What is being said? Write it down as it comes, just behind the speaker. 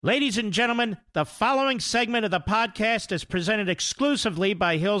Ladies and gentlemen, the following segment of the podcast is presented exclusively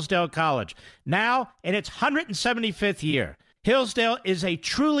by Hillsdale College, now in its 175th year. Hillsdale is a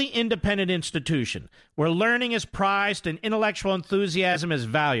truly independent institution where learning is prized and intellectual enthusiasm is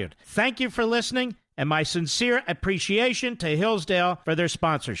valued. Thank you for listening, and my sincere appreciation to Hillsdale for their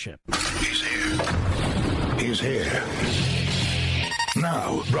sponsorship. He's here. He's here.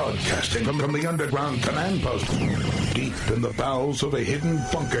 Now, broadcasting from the underground command post, deep in the bowels of a hidden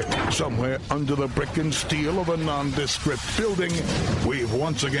bunker, somewhere under the brick and steel of a nondescript building, we've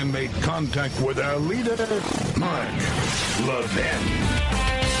once again made contact with our leader, Mark Levin.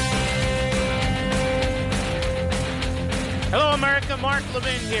 Hello, America. Mark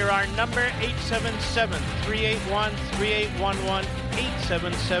Levin here. Our number, 877-381-3811,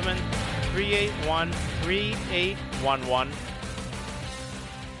 877-381-3811.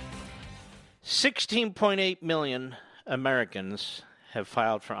 16.8 million Americans have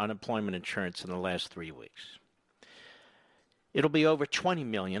filed for unemployment insurance in the last 3 weeks. It'll be over 20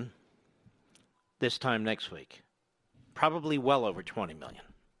 million this time next week. Probably well over 20 million.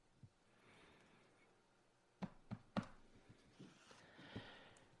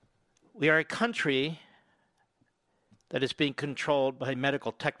 We are a country that is being controlled by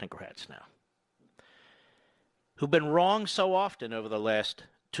medical technocrats now, who've been wrong so often over the last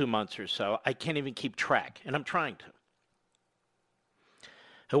 2 months or so, I can't even keep track, and I'm trying to.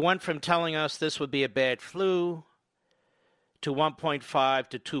 Who went from telling us this would be a bad flu to 1.5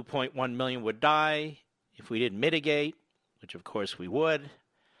 to 2.1 million would die if we didn't mitigate, which of course we would,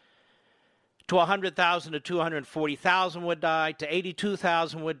 to 100,000 to 240,000 would die, to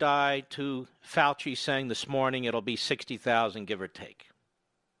 82,000 would die, to Fauci saying this morning it'll be 60,000, give or take.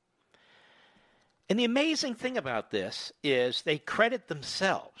 And the amazing thing about this is they credit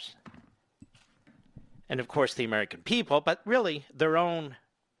themselves, and of course the American people, but really their own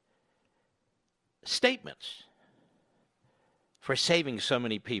statements for saving so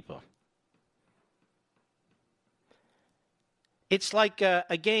many people. It's like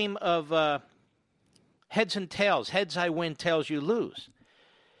a game of heads and tails. Heads I win, tails you lose.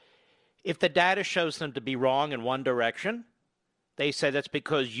 If the data shows them to be wrong in one direction, they say that's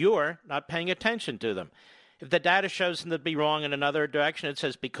because you're not paying attention to them. If the data shows them to be wrong in another direction, it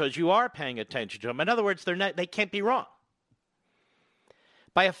says because you are paying attention to them. In other words, they can't be wrong.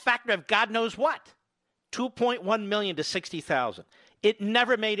 By a factor of God knows what, 2.1 million to 60,000. It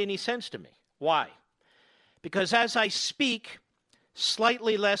never made any sense to me. Why? Because as I speak,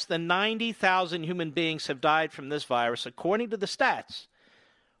 slightly less than 90,000 human beings have died from this virus, according to the stats,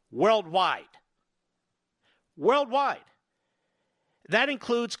 worldwide. Worldwide. That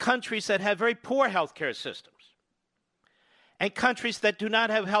includes countries that have very poor healthcare systems and countries that do not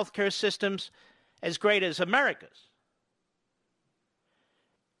have healthcare systems as great as America's.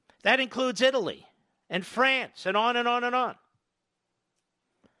 That includes Italy and France and on and on and on.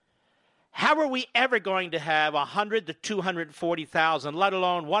 How are we ever going to have 100 to 240,000, let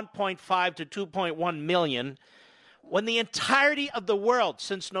alone 1.5 to 2.1 million, when the entirety of the world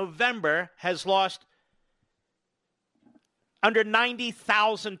since November has lost under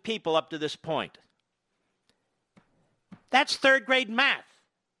 90,000 people up to this point? That's third grade math.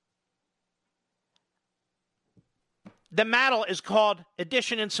 The model is called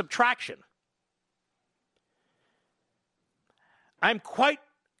addition and subtraction. I'm quite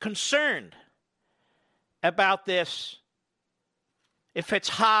concerned about this. If it's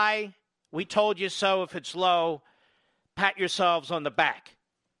high, we told you so. If it's low, pat yourselves on the back.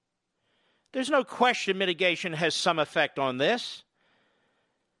 There's no question mitigation has some effect on this.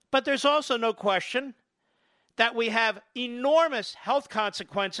 But there's also no question that we have enormous health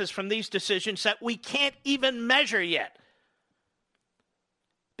consequences from these decisions that we can't even measure yet.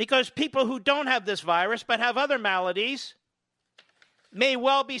 Because people who don't have this virus but have other maladies may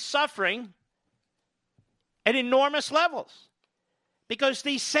well be suffering at enormous levels. Because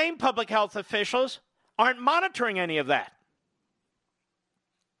these same public health officials aren't monitoring any of that.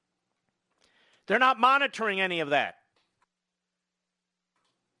 They're not monitoring any of that.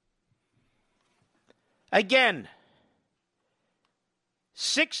 Again,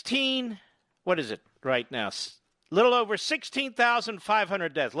 16, what is it right now? Little over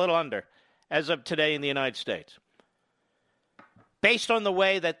 16,500 deaths, little under, as of today in the United States. Based on the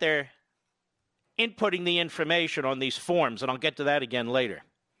way that they're inputting the information on these forms, and I'll get to that again later.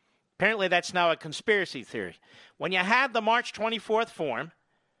 Apparently that's now a conspiracy theory. When you have the March 24th form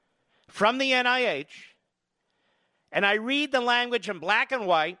from the NIH, and I read the language in black and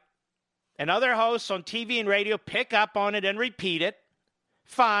white, and other hosts on TV and radio pick up on it and repeat it,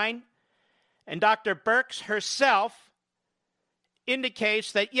 fine. And Dr. Birx herself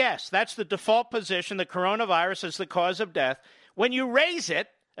indicates that, yes, that's the default position. The coronavirus is the cause of death. When you raise it,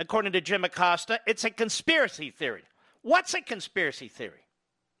 according to Jim Acosta, it's a conspiracy theory. What's a conspiracy theory?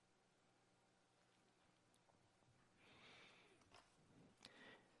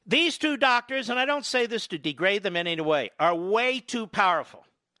 These two doctors, and I don't say this to degrade them in any way, are way too powerful.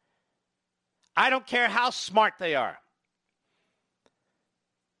 I don't care how smart they are.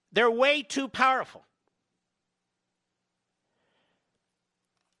 They're way too powerful.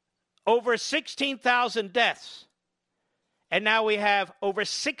 Over 16,000 deaths. And now we have over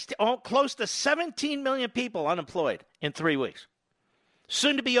close to 17 million people unemployed in 3 weeks.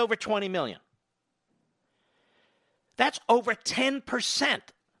 Soon to be over 20 million. That's over 10%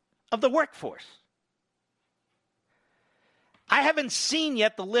 of the workforce. I haven't seen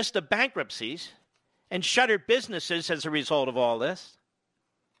yet the list of bankruptcies and shuttered businesses as a result of all this.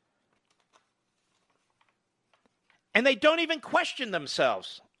 And they don't even question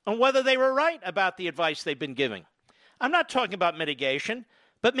themselves on whether they were right about the advice they've been giving. I'm not talking about mitigation,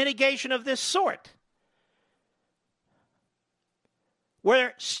 but mitigation of this sort,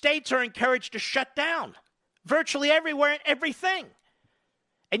 where states are encouraged to shut down virtually everywhere and everything.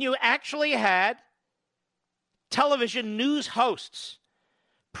 And you actually had television news hosts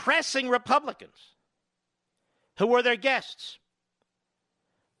pressing Republicans who were their guests.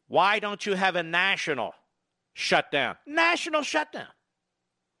 Why don't you have a national shutdown? National shutdown.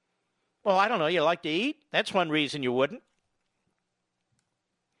 Well, I don't know. You like to eat? That's one reason you wouldn't.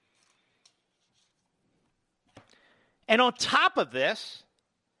 And on top of this,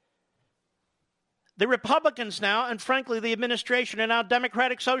 the Republicans now, and frankly the administration, are now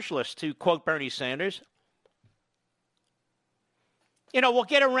Democratic Socialists, to quote Bernie Sanders. We'll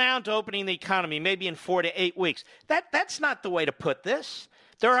get around to opening the economy maybe in 4 to 8 weeks. That's not the way to put this.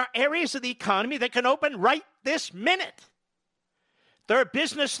 There are areas of the economy that can open right this minute. There are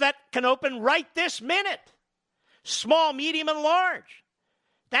businesses that can open right this minute. Small, medium, and large.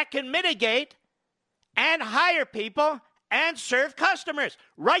 That can mitigate and hire people and serve customers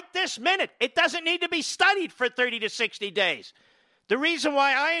right this minute. It doesn't need to be studied for 30 to 60 days. The reason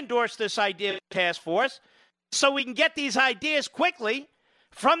why I endorse this idea of task force, so we can get these ideas quickly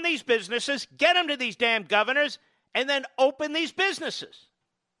from these businesses, get them to these damn governors, and then open these businesses.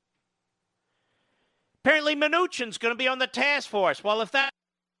 Apparently Mnuchin's going to be on the task force. Well, if that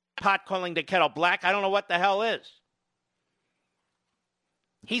pot calling the kettle black, I don't know what the hell is.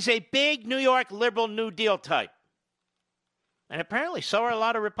 He's a big New York liberal New Deal type. And apparently so are a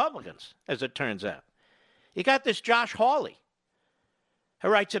lot of Republicans, as it turns out. You got this Josh Hawley, who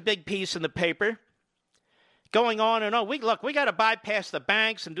writes a big piece in the paper, going on and on. We got to bypass the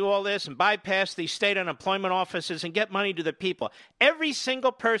banks and do all this and bypass these state unemployment offices and get money to the people. Every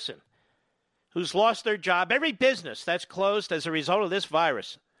single person who's lost their job, every business that's closed as a result of this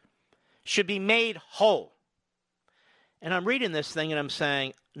virus should be made whole. And I'm reading this thing and I'm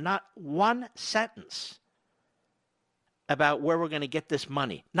saying, not one sentence about where we're going to get this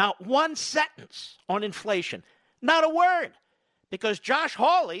money. Not one sentence on inflation. Not a word. Because Josh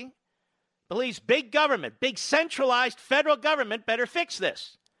Hawley believes big government, big centralized federal government better fix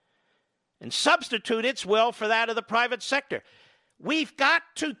this and substitute its will for that of the private sector. We've got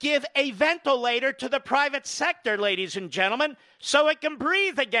to give a ventilator to the private sector, ladies and gentlemen, so it can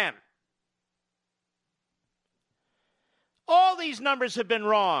breathe again. All these numbers have been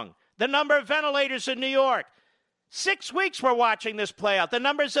wrong. The number of ventilators in New York. 6 weeks we're watching this play out. The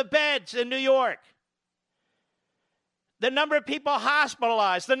numbers of beds in New York. The number of people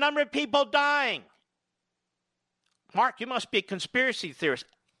hospitalized. The number of people dying. Mark, you must be a conspiracy theorist.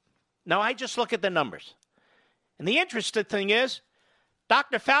 No, I just look at the numbers. And the interesting thing is,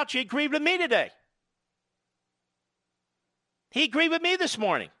 Dr. Fauci agreed with me today. He agreed with me this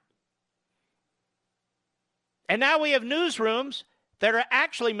morning. And now we have newsrooms that are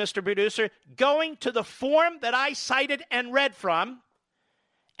actually, Mr. Producer, going to the form that I cited and read from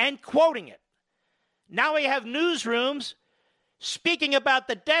and quoting it. Now we have newsrooms speaking about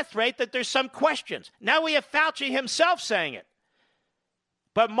the death rate, that there's some questions. Now we have Fauci himself saying it.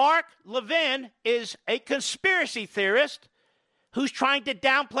 But Mark Levin is a conspiracy theorist who's trying to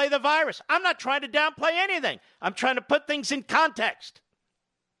downplay the virus. I'm not trying to downplay anything. I'm trying to put things in context.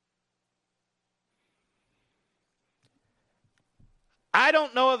 I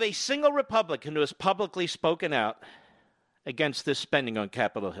don't know of a single Republican who has publicly spoken out against this spending on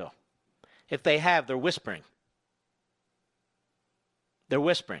Capitol Hill. If they have, they're whispering. They're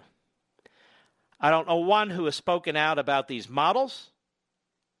whispering. I don't know one who has spoken out about these models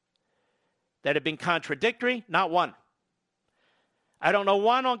that have been contradictory. Not one. I don't know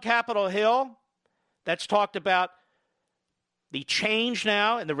one on Capitol Hill that's talked about the change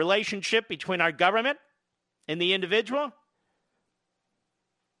now in the relationship between our government and the individual.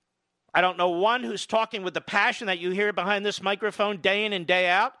 I don't know one who's talking with the passion that you hear behind this microphone day in and day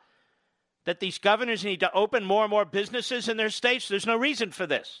out, that these governors need to open more and more businesses in their states. There's no reason for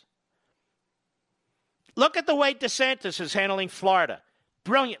this. Look at the way DeSantis is handling Florida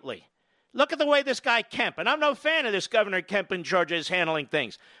brilliantly. Look at the way this guy Kemp, and I'm no fan of this Governor Kemp in Georgia, is handling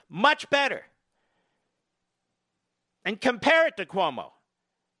things. Much better. And compare it to Cuomo.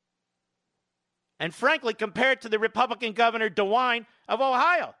 And frankly, compare it to the Republican Governor DeWine of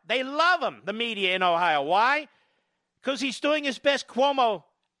Ohio. They love him, the media in Ohio. Why? Because he's doing his best Cuomo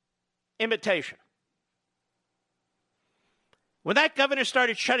imitation. When that governor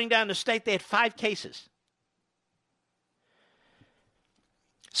started shutting down the state, they had 5 cases.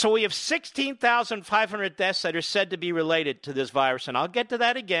 So we have 16,500 deaths that are said to be related to this virus. And I'll get to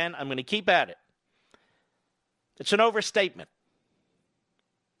that again. I'm going to keep at it. It's an overstatement.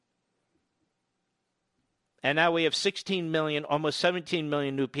 And now we have 16 million, almost 17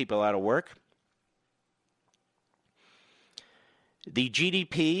 million new people out of work. The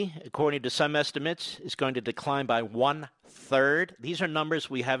GDP, according to some estimates, is going to decline by 1/3. These are numbers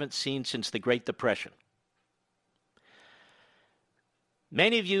we haven't seen since the Great Depression.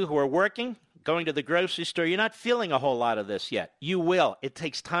 Many of you who are working, going to the grocery store, you're not feeling a whole lot of this yet. You will. It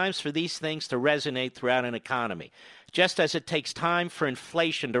takes time for these things to resonate throughout an economy, just as it takes time for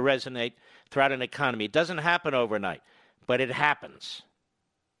inflation to resonate throughout an economy. It doesn't happen overnight, but it happens.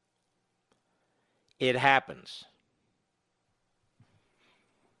 It happens.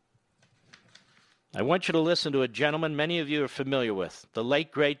 I want you to listen to a gentleman many of you are familiar with, the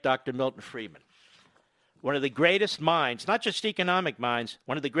late, great Dr. Milton Friedman. One of the greatest minds, not just economic minds,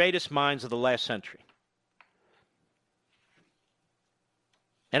 one of the greatest minds of the last century.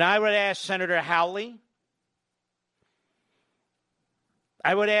 And I would ask Senator Hawley,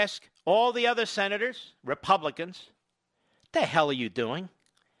 I would ask all the other senators, Republicans, what the hell are you doing?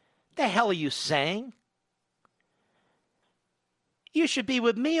 What the hell are you saying? You should be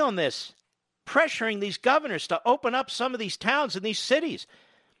with me on this, pressuring these governors to open up some of these towns and these cities.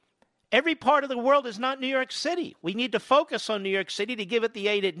 Every part of the world is not New York City. We need to focus on New York City to give it the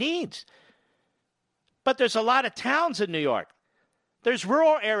aid it needs. But there's a lot of towns in New York. There's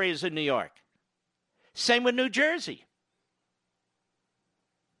rural areas in New York. Same with New Jersey.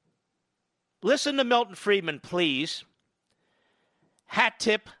 Listen to Milton Friedman, please. Hat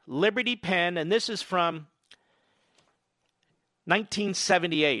tip, Liberty Pen, and this is from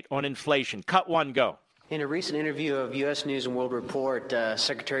 1978 on inflation. Cut one, go. In a recent interview of U.S. News and World Report,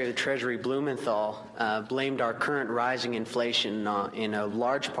 Secretary of the Treasury Blumenthal blamed our current rising inflation in a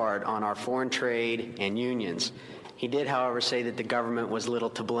large part on our foreign trade and unions. He did, however, say that the government was little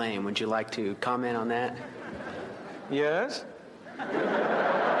to blame. Would you like to comment on that? Yes.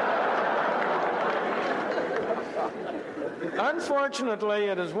 Unfortunately,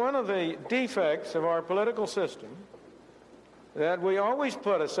 it is one of the defects of our political system that we always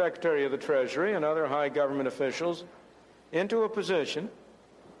put a Secretary of the Treasury and other high government officials into a position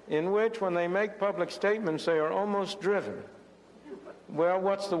in which, when they make public statements, they are almost driven. Well,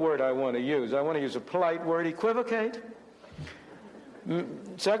 what's the word I want to use? I want to use a polite word, equivocate.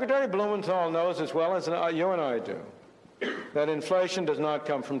 Secretary Blumenthal knows as well as you and I do that inflation does not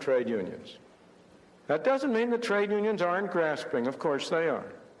come from trade unions. That doesn't mean that trade unions aren't grasping. Of course they are.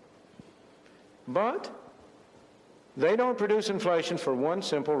 But they don't produce inflation for one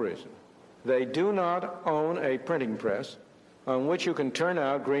simple reason. They do not own a printing press on which you can turn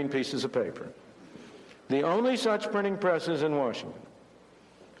out green pieces of paper. The only such printing press is in Washington.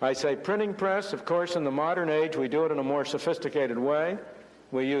 I say printing press, of course, in the modern age we do it in a more sophisticated way.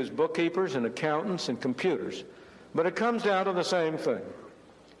 We use bookkeepers and accountants and computers. But it comes down to the same thing.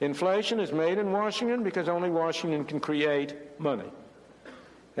 Inflation is made in Washington because only Washington can create money.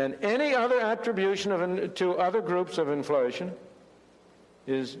 And any other attribution to other groups of inflation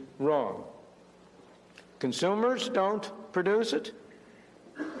is wrong. Consumers don't produce it.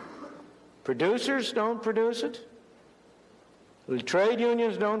 Producers don't produce it. The trade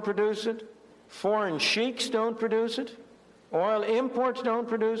unions don't produce it. Foreign sheiks don't produce it. Oil imports don't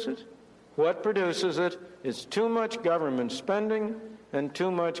produce it. What produces it is too much government spending and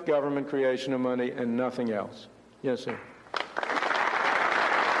too much government creation of money and nothing else. Yes, sir.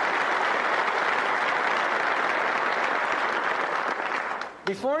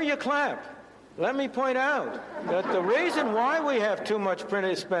 Before you clap, let me point out that the reason why we have too much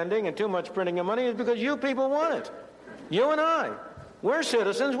printed spending and too much printing of money is because you people want it. You and I. We're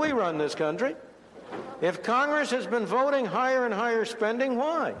citizens. We run this country. If Congress has been voting higher and higher spending,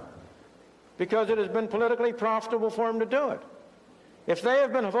 why? Because it has been politically profitable for them to do it. If they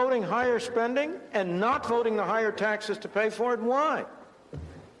have been voting higher spending and not voting the higher taxes to pay for it, why?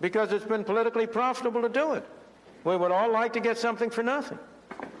 Because it's been politically profitable to do it. We would all like to get something for nothing.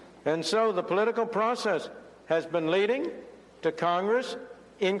 And so the political process has been leading to Congress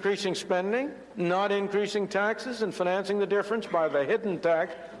increasing spending, not increasing taxes, and financing the difference by the hidden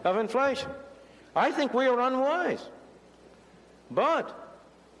tax of inflation. I think we are unwise. But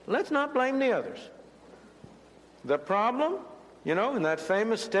let's not blame the others. The problem, you know, in that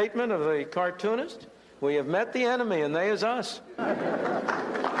famous statement of the cartoonist, we have met the enemy and they is us.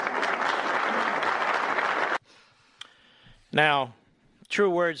 Now, true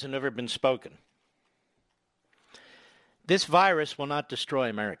words have never been spoken. This virus will not destroy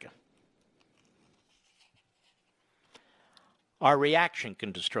America. Our reaction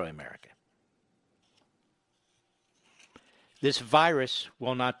can destroy America. This virus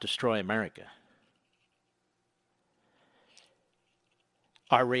will not destroy America.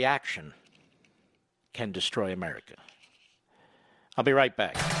 Our reaction can destroy America. I'll be right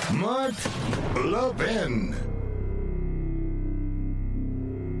back. Mark Levin.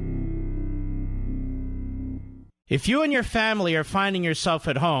 If you and your family are finding yourself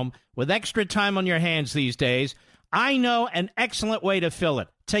at home with extra time on your hands these days, I know an excellent way to fill it.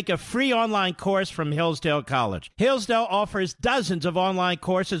 Take a free online course from Hillsdale College. Hillsdale offers dozens of online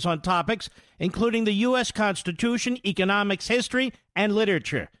courses on topics including the U.S. Constitution, economics, history, and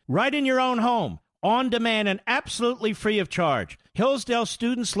literature. Right in your own home, on demand, and absolutely free of charge. Hillsdale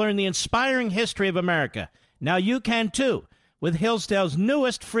students learn the inspiring history of America. Now you can too, with Hillsdale's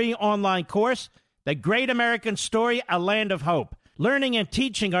newest free online course, The Great American Story, A Land of Hope. Learning and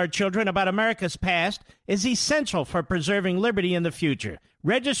teaching our children about America's past is essential for preserving liberty in the future.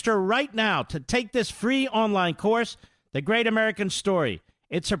 Register right now to take this free online course, The Great American Story.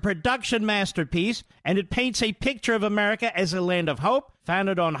 It's a production masterpiece, and it paints a picture of America as a land of hope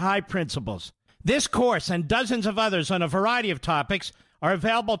founded on high principles. This course and dozens of others on a variety of topics are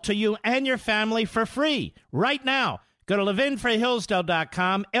available to you and your family for free right now. Go to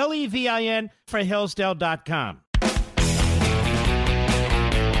levinforhillsdale.com, Levin for Hillsdale.com.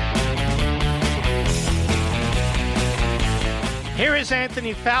 Here is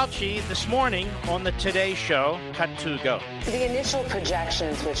Anthony Fauci this morning on the Today Show. Cut to go. The initial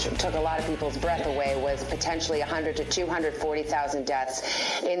projections, which took a lot of people's breath away, was potentially 100 to 240,000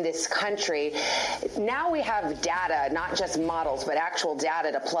 deaths in this country. Now we have data, not just models, but actual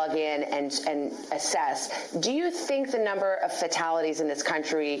data to plug in and assess. Do you think the number of fatalities in this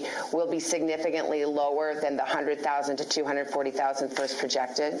country will be significantly lower than the 100,000 to 240,000 first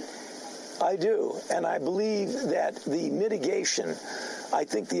projected? I do, and I believe that the mitigation, I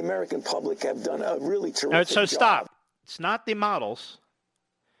think the American public have done a really terrific job. So stop. It's not the models.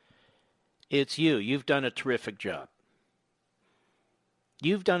 It's you. You've done a terrific job.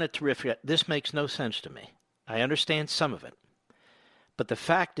 You've done a terrific. This makes no sense to me. I understand some of it. But the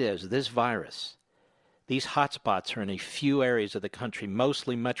fact is, this virus, these hotspots are in a few areas of the country,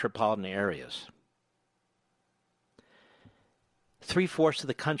 mostly metropolitan areas. 3/4 of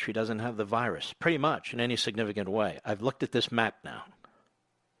the country doesn't have the virus, pretty much, in any significant way. I've looked at this map now.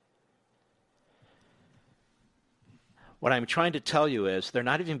 What I'm trying to tell you is they're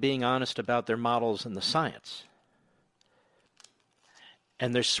not even being honest about their models and the science.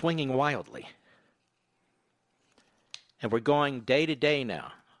 And they're swinging wildly. And we're going day to day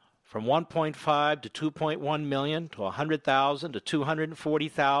now, from 1.5 to 2.1 million to 100,000 to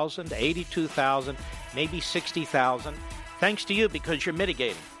 240,000 to 82,000, maybe 60,000. Thanks to you, because you're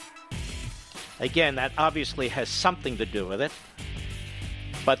mitigating. Again, that obviously has something to do with it.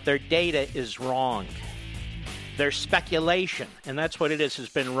 But their data is wrong. Their speculation, and that's what it is, has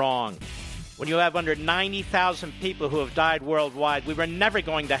been wrong. When you have under 90,000 people who have died worldwide, we were never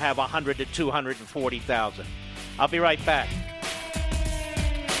going to have 100 to 240,000. I'll be right back.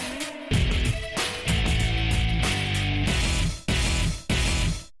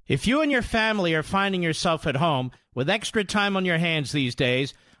 If you and your family are finding yourself at home with extra time on your hands these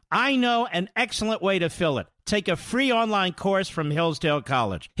days, I know an excellent way to fill it. Take a free online course from Hillsdale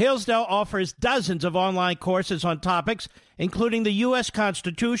College. Hillsdale offers dozens of online courses on topics including the U.S.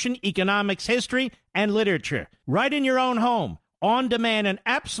 Constitution, economics, history, and literature. Right in your own home, on demand, and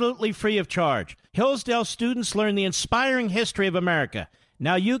absolutely free of charge. Hillsdale students learn the inspiring history of America.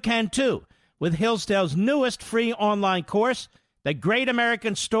 Now you can too, with Hillsdale's newest free online course, The Great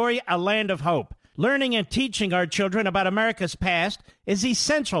American Story, A Land of Hope. Learning and teaching our children about America's past is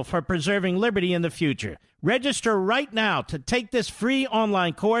essential for preserving liberty in the future. Register right now to take this free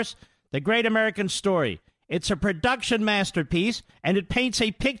online course, The Great American Story. It's a production masterpiece, and it paints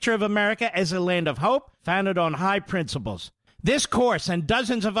a picture of America as a land of hope founded on high principles. This course and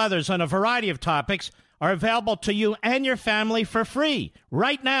dozens of others on a variety of topics are available to you and your family for free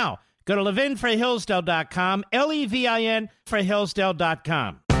right now. Go to levinforhillsdale.com, Levin for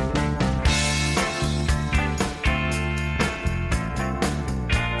Hillsdale.com.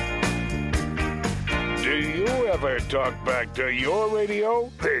 Do you ever talk back to your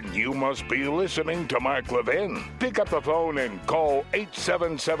radio? Then you must be listening to Mark Levin. Pick up the phone and call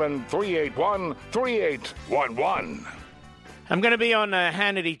 877-381-3811. I'm going to be on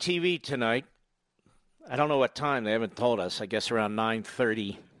Hannity TV tonight. I don't know what time. They haven't told us. I guess around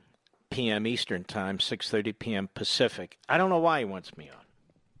 9:30 p.m. Eastern Time, 6:30 p.m. Pacific. I don't know why he wants me on,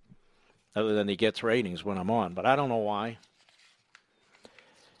 other than he gets ratings when I'm on, but I don't know why.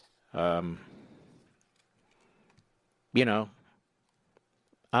 You know,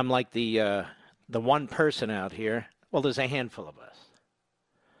 I'm like the one person out here. Well, there's a handful of us.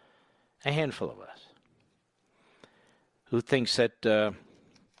 A handful of us who thinks that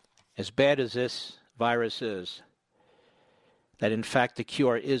as bad as this virus is, that in fact the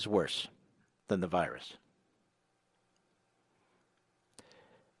cure is worse than the virus.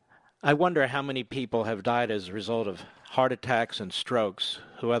 I wonder how many people have died as a result of heart attacks and strokes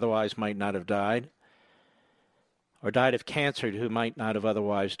who otherwise might not have died, or died of cancer who might not have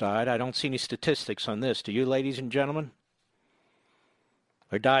otherwise died. I don't see any statistics on this. Do you, ladies and gentlemen?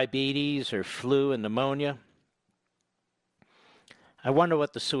 Or diabetes, or flu and pneumonia. I wonder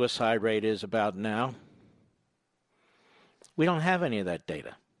what the suicide rate is about now. We don't have any of that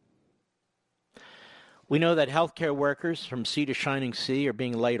data. We know that healthcare workers from sea to shining sea are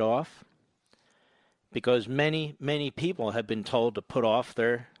being laid off because many, many people have been told to put off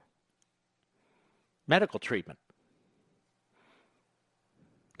their medical treatment.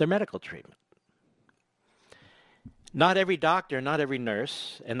 Their medical treatment. Not every doctor, not every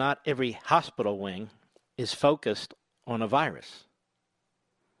nurse, and not every hospital wing is focused on a virus.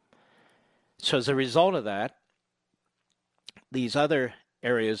 So as a result of that, these other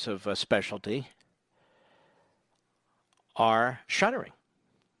areas of specialty are shuttering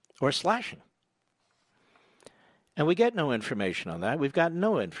or slashing. And we get no information on that. We've got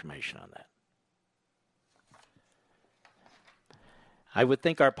no information on that. I would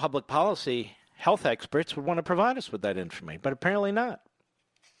think our public policy health experts would want to provide us with that information, but apparently not.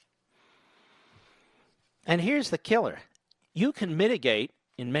 And here's the killer. You can mitigate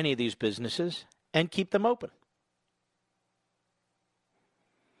in many of these businesses and keep them open.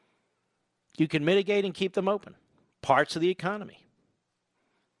 You can mitigate and keep them open. Parts of the economy.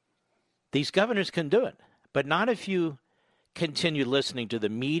 These governors can do it, but not if you continue listening to the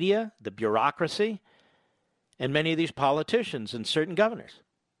media, the bureaucracy, and many of these politicians and certain governors.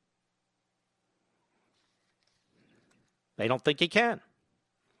 They don't think you can.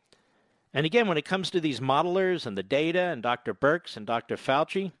 And again, when it comes to these modelers and the data and Dr. Birx and Dr.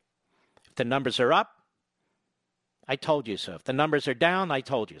 Fauci, if the numbers are up, I told you so. If the numbers are down, I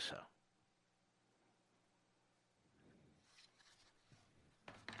told you so.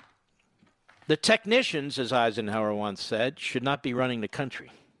 The technicians, as Eisenhower once said, should not be running the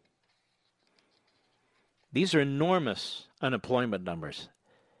country. These are enormous unemployment numbers.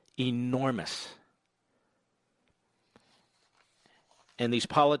 Enormous. And these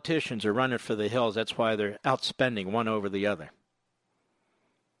politicians are running for the hills. That's why they're outspending one over the other.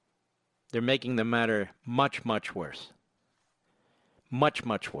 They're making the matter much, much worse. Much,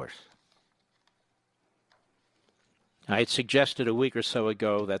 much worse. I had suggested a week or so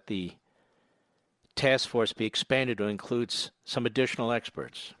ago that the task force be expanded to include some additional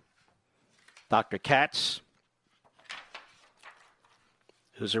experts. Dr. Katz,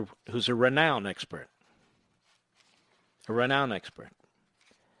 who's a renowned expert. A renowned expert.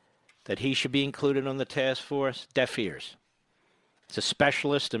 That he should be included on the task force, deaf ears. He's a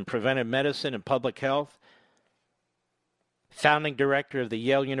specialist in preventive medicine and public health, founding director of the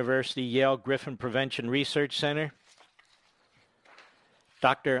Yale University Yale Griffin Prevention Research Center.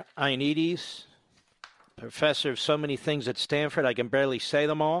 Dr. Ioannidis, professor of so many things at Stanford, I can barely say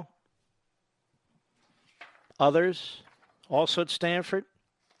them all. Others, also at Stanford.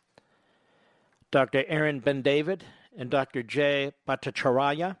 Dr. Aaron Ben-David and Dr. Jay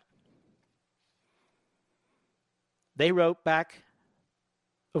Bhattacharya. They wrote back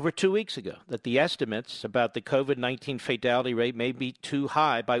over 2 weeks ago that the estimates about the COVID-19 fatality rate may be too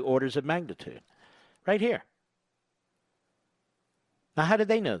high by orders of magnitude. Right here. Now, how did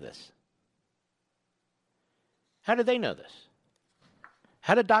they know this? How did they know this?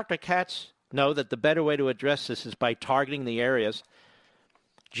 How did Dr. Katz know that the better way to address this is by targeting the areas,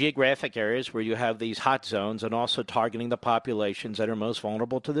 geographic areas where you have these hot zones, and also targeting the populations that are most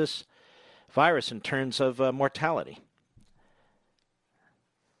vulnerable to this virus in terms of mortality?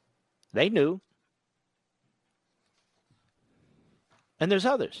 They knew. And there's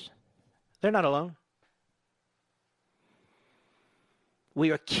others. They're not alone.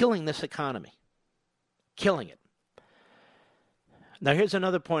 We are killing this economy. Killing it. Now, here's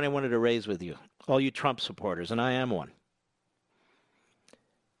another point I wanted to raise with you, all you Trump supporters, and I am one.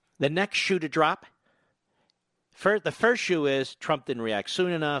 The next shoe to drop, the first shoe is Trump didn't react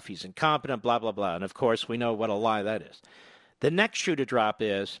soon enough, he's incompetent, blah, blah, blah. And, of course, we know what a lie that is. The next shoe to drop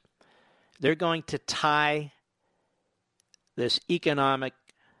is they're going to tie this economic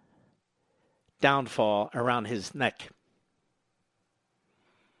downfall around his neck.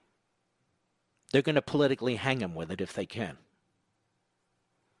 They're going to politically hang him with it if they can.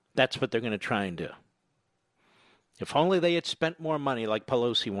 That's what they're going to try and do. If only they had spent more money like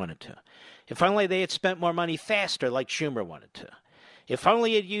Pelosi wanted to. If only they had spent more money faster like Schumer wanted to. If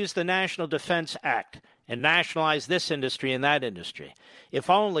only had used the National Defense Act and nationalized this industry and that industry. If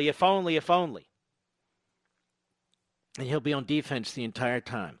only, if only, if only. And he'll be on defense the entire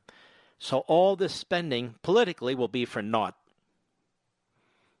time. So all this spending politically will be for naught.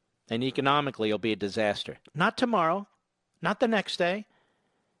 And economically it'll be a disaster. Not tomorrow, not the next day,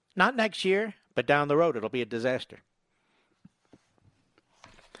 not next year, but down the road it'll be a disaster.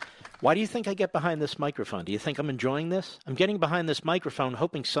 Why do you think I get behind this microphone? Do you think I'm enjoying this? I'm getting behind this microphone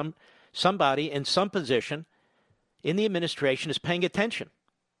hoping somebody in some position in the administration is paying attention.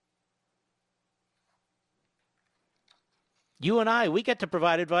 You and I, we get to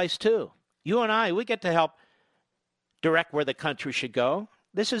provide advice too. You and I, we get to help direct where the country should go.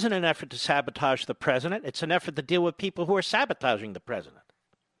 This isn't an effort to sabotage the president. It's an effort to deal with people who are sabotaging the president.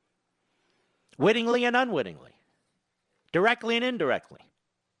 Wittingly and unwittingly. Directly and indirectly.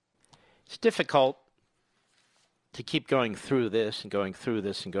 It's difficult to keep going through this and going through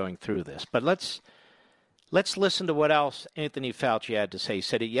this and going through this. But let's listen to what else Anthony Fauci had to say. He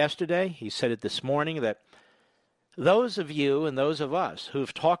said it yesterday. He said it this morning, that those of you and those of us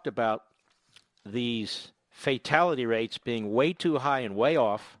who've talked about these fatality rates being way too high and way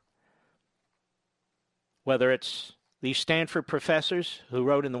off, whether it's these Stanford professors who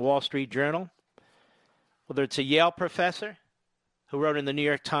wrote in the Wall Street Journal, whether it's a Yale professor who wrote in the New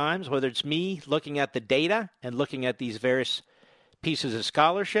York Times, whether it's me looking at the data and looking at these various pieces of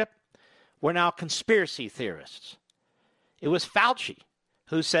scholarship, we're now conspiracy theorists. It was Fauci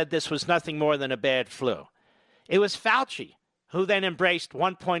who said this was nothing more than a bad flu. It was Fauci who then embraced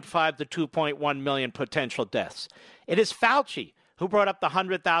 1.5 to 2.1 million potential deaths. It is Fauci who brought up the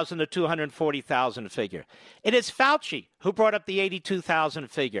 100,000 to 240,000 figure. It is Fauci who brought up the 82,000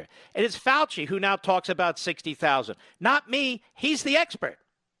 figure. It is Fauci who now talks about 60,000. Not me. He's the expert.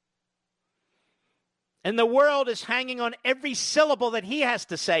 And the world is hanging on every syllable that he has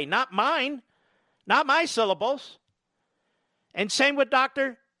to say, not mine, not my syllables. And same with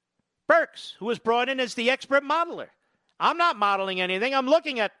Dr. Birx, who was brought in as the expert modeler. I'm not modeling anything. I'm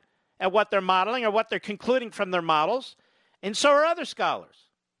looking at what they're modeling or what they're concluding from their models. And so are other scholars.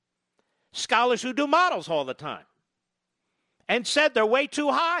 Scholars who do models all the time. And said they're way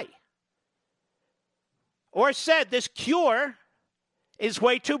too high. Or said this cure is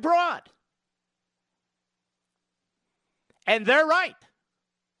way too broad. And they're right.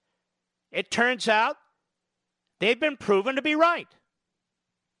 It turns out they've been proven to be right.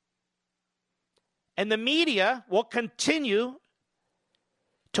 And the media will continue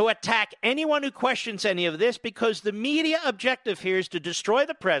to attack anyone who questions any of this, because the media objective here is to destroy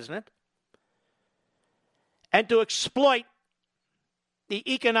the president and to exploit the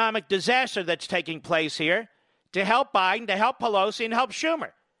economic disaster that's taking place here to help Biden, to help Pelosi, and help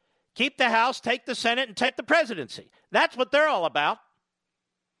Schumer. Keep the House, take the Senate, and take the presidency. That's what they're all about.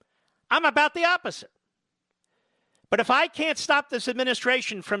 I'm about the opposite. But if I can't stop this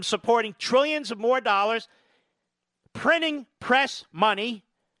administration from supporting trillions of more dollars, printing press money,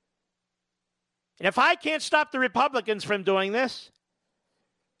 and if I can't stop the Republicans from doing this,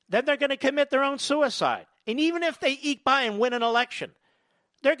 then they're going to commit their own suicide. And even if they eke by and win an election,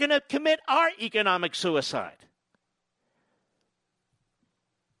 they're going to commit our economic suicide.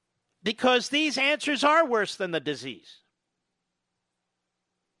 Because these answers are worse than the disease.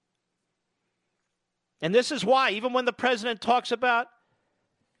 And this is why, even when the president talks about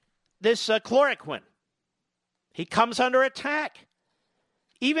this chloroquine, he comes under attack.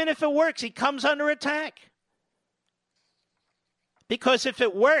 Even if it works, he comes under attack. Because if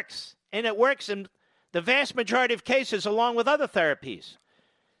it works, and it works in the vast majority of cases along with other therapies,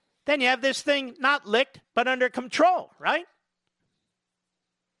 then you have this thing not licked, but under control, right?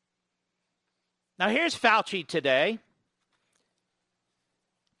 Now here's Fauci today,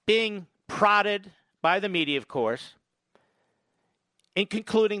 being prodded by the media, of course, in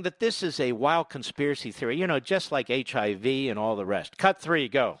concluding that this is a wild conspiracy theory, just like HIV and all the rest. Cut 3,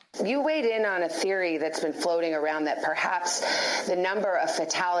 go. You weighed in on a theory that's been floating around that perhaps the number of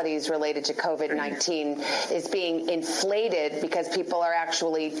fatalities related to COVID-19 is being inflated because people are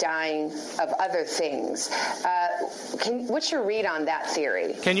actually dying of other things. What's your read on that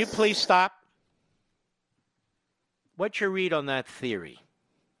theory? Can you please stop? What's your read on that theory?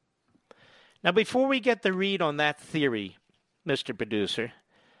 Now, before we get the read on that theory, Mr. Producer,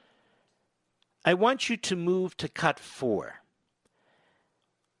 I want you to move to cut 4,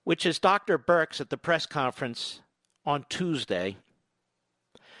 which is Dr. Birx at the press conference on Tuesday,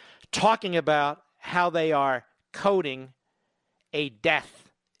 talking about how they are coding a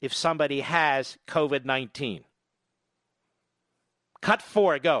death if somebody has COVID-19. Cut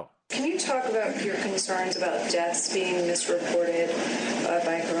 4, go. Can you talk about your concerns about deaths being misreported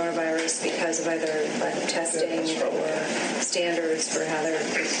by coronavirus because of either lack of testing or standards for how they're...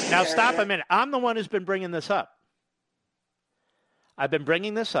 Now, stop a minute. I'm the one who's been bringing this up. I've been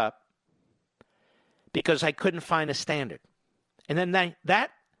bringing this up because I couldn't find a standard. And then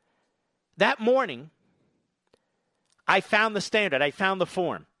that morning, I found the standard. I found the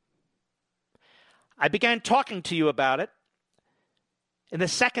form. I began talking to you about it in the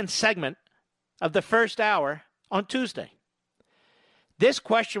second segment of the first hour on Tuesday. This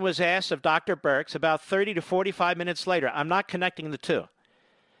question was asked of Dr. Birx about 30 to 45 minutes later. I'm not connecting the two.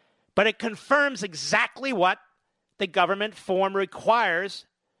 But it confirms exactly what the government form requires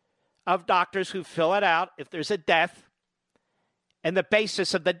of doctors who fill it out if there's a death and the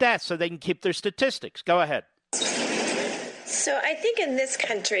basis of the death so they can keep their statistics. Go ahead. So I think in this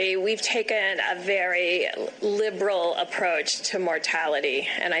country, we've taken a very liberal approach to mortality.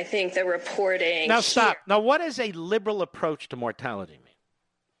 And I think the reporting... Now, stop. Now, what does a liberal approach to mortality mean?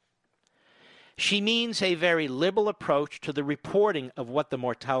 She means a very liberal approach to the reporting of what the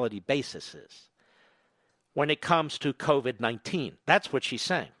mortality basis is when it comes to COVID-19. That's what she's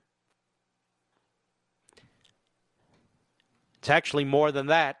saying. It's actually more than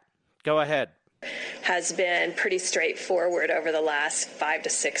that. Go ahead. Has been pretty straightforward over the last 5 to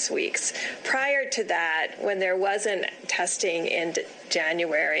 6 weeks. Prior to that, when there wasn't testing in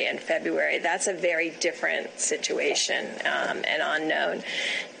January and February, that's a very different situation and unknown.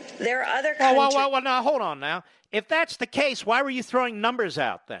 There are other countries... Well, now, hold on now. If that's the case, why were you throwing numbers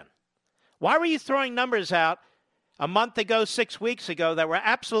out then? Why were you throwing numbers out a month ago, 6 weeks ago, that were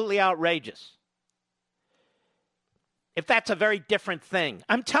absolutely outrageous? If that's a very different thing.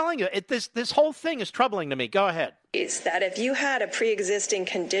 I'm telling you, this whole thing is troubling to me. Go ahead. Is that if you had a pre-existing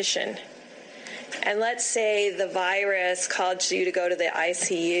condition, and let's say the virus caused you to go to the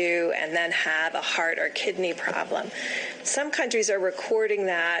ICU and then have a heart or kidney problem, some countries are recording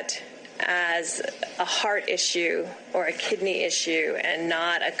that as a heart issue or a kidney issue and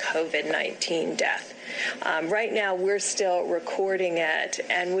not a COVID-19 death. Right now, we're still recording it,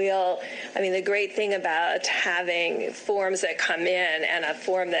 and the great thing about having forms that come in and a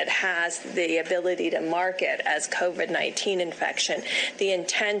form that has the ability to mark it as COVID-19 infection, the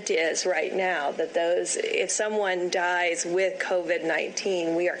intent is right now that if someone dies with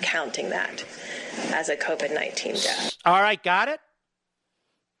COVID-19, we are counting that as a COVID-19 death. All right, got it?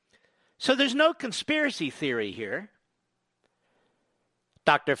 So there's no conspiracy theory here.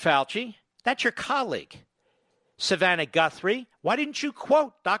 Dr. Fauci, that's your colleague. Savannah Guthrie, why didn't you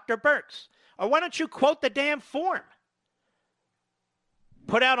quote Dr. Birx? Or why don't you quote the damn form?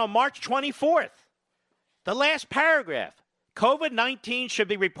 Put out on March 24th. The last paragraph. COVID-19 should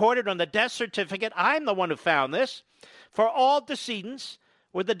be reported on the death certificate. I'm the one who found this. For all decedents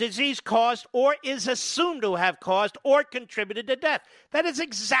where the disease caused or is assumed to have caused or contributed to death. That is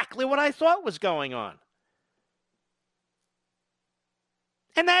exactly what I thought was going on.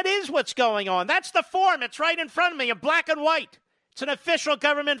 And that is what's going on. That's the form. It's right in front of me in black and white. It's an official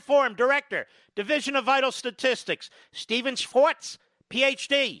government form. Director, Division of Vital Statistics, Stephen Schwartz,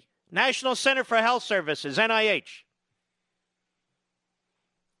 Ph.D., National Center for Health Services, NIH.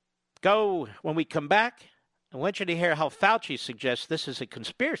 Go, when we come back, I want you to hear how Fauci suggests this is a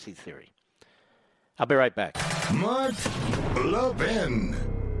conspiracy theory. I'll be right back. Mark Levin.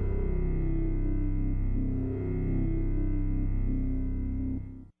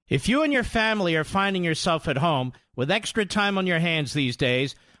 If you and your family are finding yourself at home with extra time on your hands these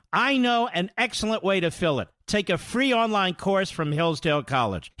days, I know an excellent way to fill it. Take a free online course from Hillsdale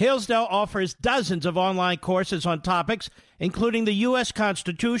College. Hillsdale offers dozens of online courses on topics including the U.S.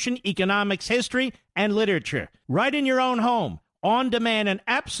 Constitution, economics, history, and literature. Right in your own home, on demand, and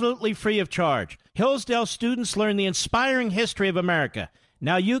absolutely free of charge. Hillsdale students learn the inspiring history of America.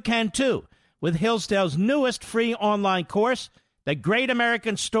 Now you can too with Hillsdale's newest free online course, The Great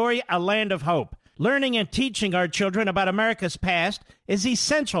American Story, A Land of Hope. Learning and teaching our children about America's past is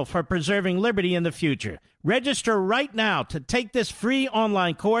essential for preserving liberty in the future. Register right now to take this free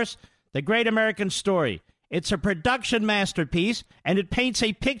online course, The Great American Story. It's a production masterpiece, and it paints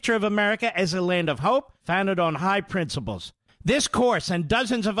a picture of America as a land of hope founded on high principles. This course and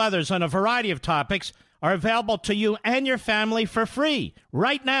dozens of others on a variety of topics are available to you and your family for free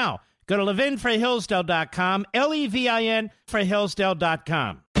right now. Go to levinforhillsdale.com, Levin for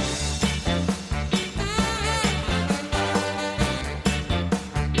Hillsdale.com.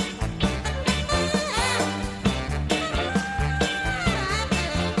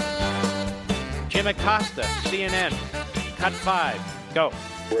 Jim Acosta, CNN, Cut 5, go.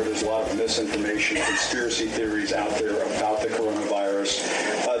 Where there's a lot of misinformation, conspiracy theories out there about the coronavirus.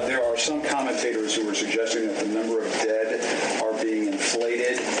 There are some commentators who are suggesting that the number of dead are being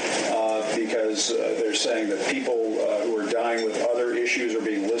inflated because they're saying that people who are dying with other issues are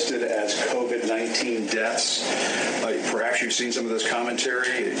being listed as COVID-19 deaths. Perhaps you've seen some of this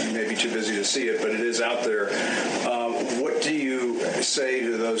commentary. You may be too busy to see it, but it is out there. What do you say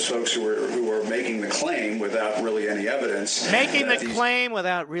to those folks who are making the claim without really any evidence? Making the claim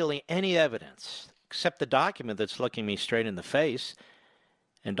without really any evidence, except the document that's looking me straight in the face,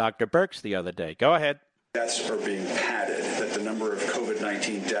 and Dr. Birx the other day. Go ahead. Deaths are being padded, that the number of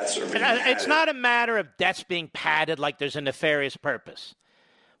COVID-19 deaths are being padded. It's not a matter of deaths being padded like there's a nefarious purpose.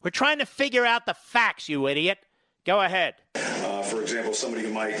 We're trying to figure out the facts, you idiot. Go ahead. For example, somebody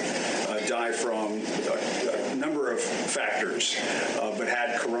who might die from a number of factors but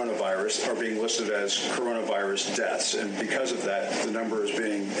had coronavirus are being listed as coronavirus deaths. And because of that, the number is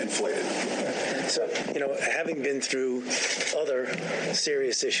being inflated. So, having been through other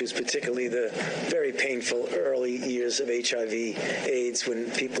serious issues, particularly the very painful early years of HIV/AIDS, when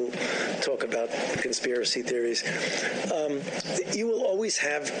people talk about conspiracy theories, you will always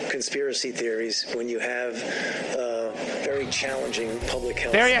have conspiracy theories when you have very challenging public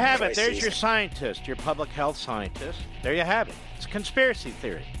health There you have crises. it. There's your scientist, your public health scientist. There you have it. It's conspiracy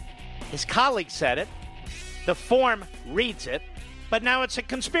theory. His colleague said it. The form reads it. But now it's a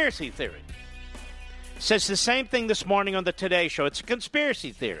conspiracy theory. Says the same thing this morning on the Today Show. It's a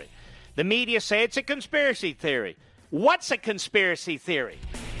conspiracy theory. The media say it's a conspiracy theory. What's a conspiracy theory?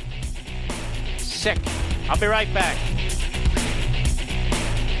 Sick. I'll be right back.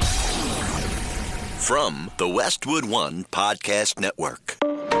 From the Westwood One Podcast Network.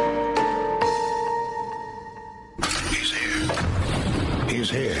 He's here. He's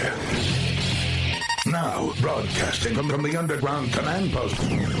here. Now, broadcasting from the underground command post,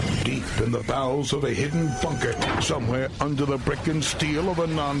 deep in the bowels of a hidden bunker, somewhere under the brick and steel of a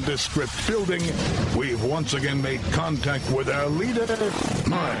nondescript building, we've once again made contact with our leader,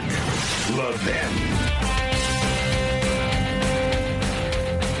 Mark Levin.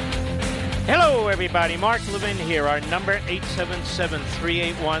 Hello, everybody. Mark Levin here. Our number,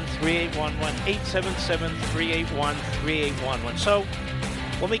 877-381-3811, 877-381-3811. So,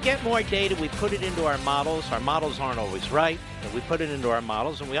 when we get more data, we put it into our models. Our models aren't always right, but we put it into our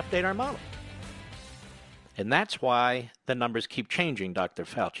models and we update our model. And that's why the numbers keep changing, Dr.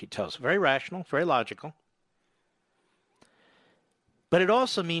 Fauci tells us. Very rational, very logical. But it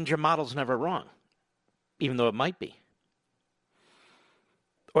also means your model's never wrong, even though it might be.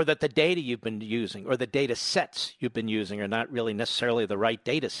 Or that the data you've been using or the data sets you've been using are not really necessarily the right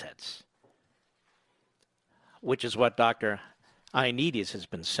data sets, which is what Dr. Ioannidis has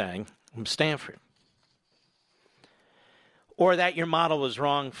been saying from Stanford. Or that your model was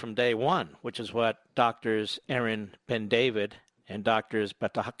wrong from day one, which is what Drs. Aaron Ben-David and Drs.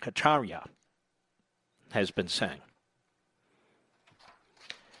 Bhattacharya has been saying.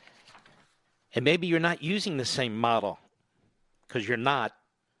 And maybe you're not using the same model, because you're not.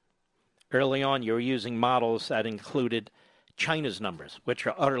 Early on, you were using models that included China's numbers, which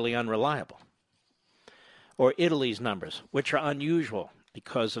are utterly unreliable, or Italy's numbers, which are unusual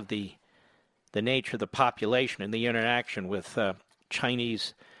because of the nature of the population and the interaction with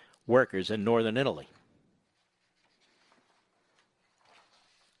Chinese workers in northern Italy.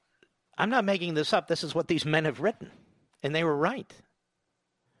 I'm not making this up. This is what these men have written, and they were right.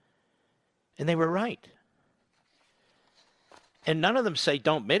 And they were right. And none of them say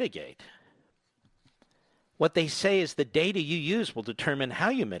don't mitigate. What they say is the data you use will determine how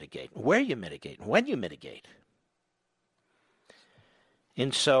you mitigate, where you mitigate, and when you mitigate.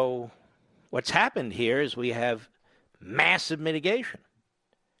 And so what's happened here is we have massive mitigation.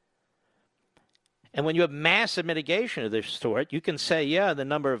 And when you have massive mitigation of this sort, you can say, yeah, the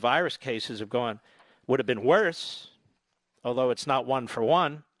number of virus cases would have been worse, although it's not one for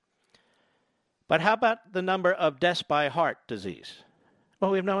one. But how about the number of deaths by heart disease?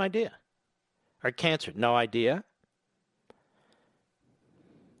 Well, we have no idea. Or cancer, no idea.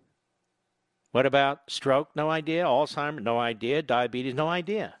 What about stroke? No idea. Alzheimer's? No idea. Diabetes? No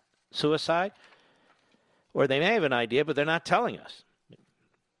idea. Suicide? Or they may have an idea, but they're not telling us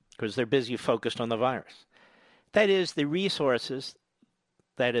because they're busy focused on the virus. That is, the resources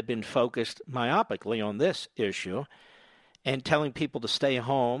that have been focused myopically on this issue and telling people to stay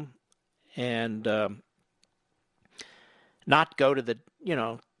home and not go to the,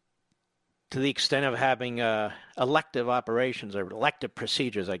 to the extent of having elective operations or elective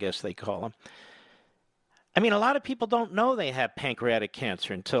procedures, I guess they call them. I mean, a lot of people don't know they have pancreatic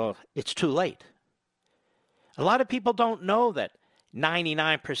cancer until it's too late. A lot of people don't know that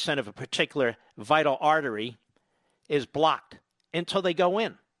 99% of a particular vital artery is blocked until they go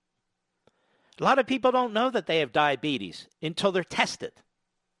in. A lot of people don't know that they have diabetes until they're tested.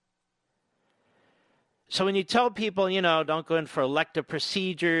 So when you tell people, don't go in for elective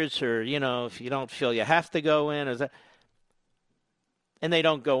procedures or, if you don't feel you have to go in, and they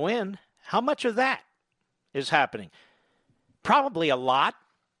don't go in, how much of that is happening? Probably a lot.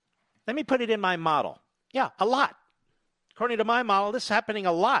 Let me put it in my model. Yeah, a lot. According to my model, this is happening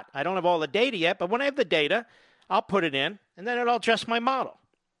a lot. I don't have all the data yet, but when I have the data, I'll put it in, and then it'll adjust my model.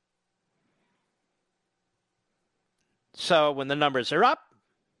 So when the numbers are up,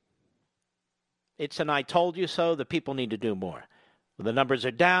 it's an I told you so, the people need to do more. When the numbers are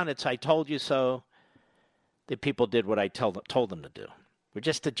down, it's I told you so, the people did what I told them to do. We're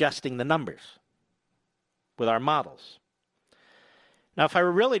just adjusting the numbers with our models. Now, if I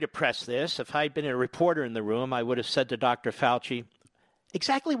were really to press this, if I had been a reporter in the room, I would have said to Dr. Fauci,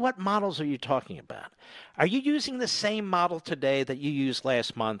 exactly what models are you talking about? Are you using the same model today that you used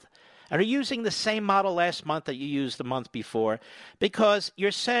last month? Are you using the same model last month that you used the month before? Because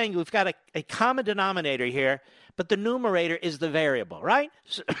you're saying we've got a common denominator here, but the numerator is the variable, right?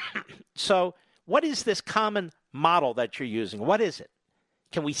 So what is this common model that you're using? What is it?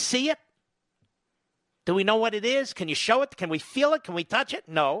 Can we see it? Do we know what it is? Can you show it? Can we feel it? Can we touch it?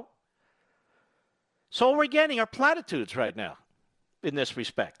 No. So all we're getting are platitudes right now in this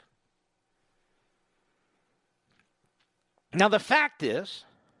respect. Now, the fact is,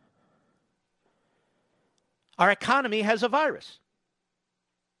 our economy has a virus.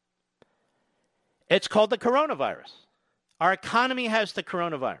 It's called the coronavirus. Our economy has the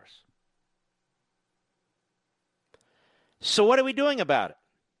coronavirus. So what are we doing about it?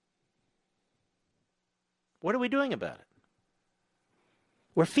 What are we doing about it?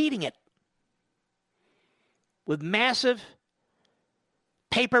 We're feeding it with massive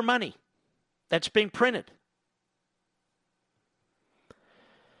paper money that's being printed.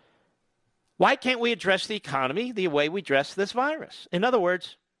 Why can't we address the economy the way we address this virus? In other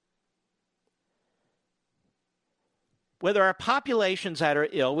words, where there are populations that are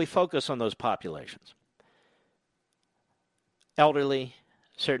ill, we focus on those populations. Elderly,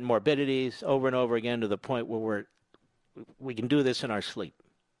 certain morbidities, over and over again to the point where we can do this in our sleep.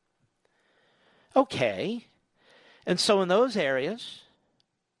 Okay. And so in those areas,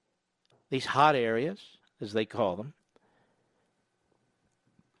 these hot areas, as they call them,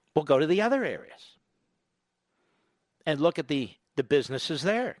 we'll go to the other areas and look at the businesses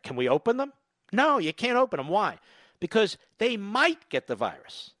there. Can we open them? No, you can't open them. Why? Because they might get the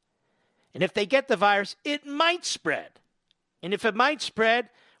virus. And if they get the virus, it might spread. And if it might spread,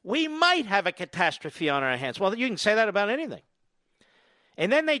 we might have a catastrophe on our hands. Well, you can say that about anything.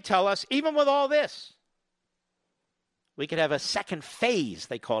 And then they tell us, even with all this, we could have a second phase.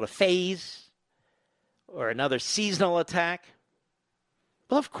 They call it a phase or another seasonal attack.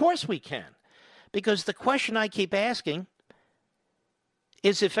 Well, of course we can. Because the question I keep asking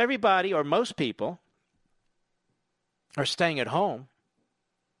is if everybody or most people are staying at home,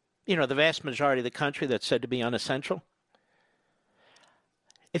 the vast majority of the country that's said to be unessential,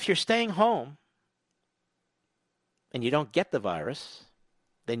 if you're staying home and you don't get the virus,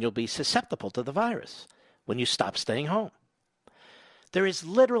 then you'll be susceptible to the virus when you stop staying home. There is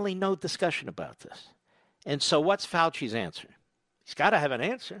literally no discussion about this. And so what's Fauci's answer? He's got to have an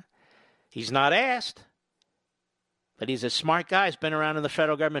answer. He's not asked. But he's a smart guy. He's been around in the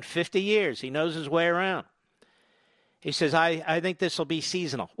federal government 50 years. He knows his way around. He says, I think this will be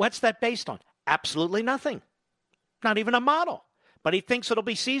seasonal. What's that based on? Absolutely nothing. Not even a model. But he thinks it'll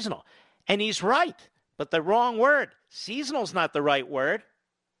be seasonal. And he's right, but the wrong word. Seasonal's not the right word.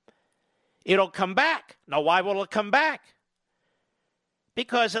 It'll come back. Now, why will it come back?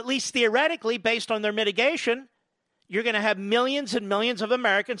 Because at least theoretically, based on their mitigation, you're going to have millions and millions of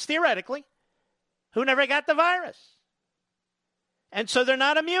Americans, theoretically, who never got the virus. And so they're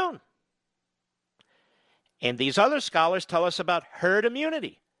not immune. And these other scholars tell us about herd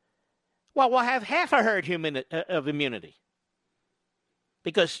immunity. Well, we'll have half a herd of immunity.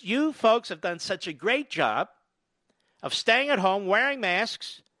 Because you folks have done such a great job of staying at home, wearing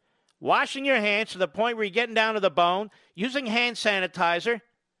masks, washing your hands to the point where you're getting down to the bone, using hand sanitizer,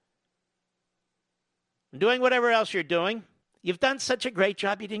 doing whatever else you're doing. You've done such a great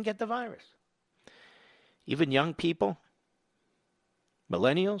job, you didn't get the virus. Even young people,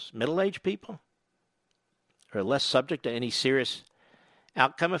 millennials, middle-aged people, are less subject to any serious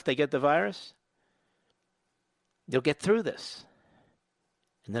outcome if they get the virus. You'll get through this.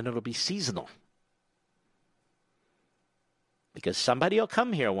 And then it'll be seasonal. Because somebody will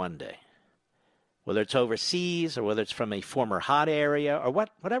come here one day, whether it's overseas or whether it's from a former hot area or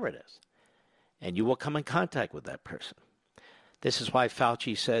whatever it is, and you will come in contact with that person. This is why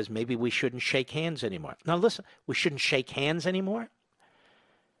Fauci says maybe we shouldn't shake hands anymore. Now listen, we shouldn't shake hands anymore?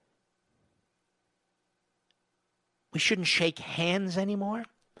 We shouldn't shake hands anymore?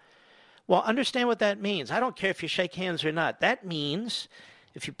 Well, understand what that means. I don't care if you shake hands or not. That means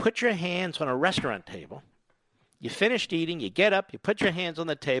if you put your hands on a restaurant table, you finished eating, you get up, you put your hands on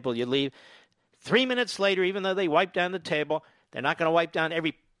the table, you leave. 3 minutes later, even though they wipe down the table, they're not going to wipe down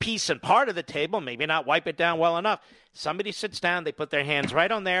every piece and part of the table, maybe not wipe it down well enough. Somebody sits down, they put their hands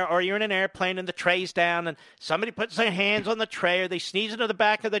right on there, or you're in an airplane and the tray's down, and somebody puts their hands on the tray, or they sneeze into the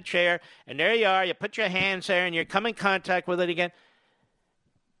back of the chair, and there you are, you put your hands there, and you come in contact with it again.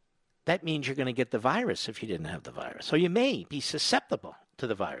 That means you're going to get the virus if you didn't have the virus. So you may be susceptible to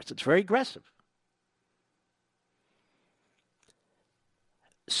the virus. It's very aggressive.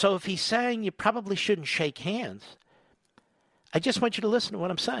 So if he's saying you probably shouldn't shake hands, I just want you to listen to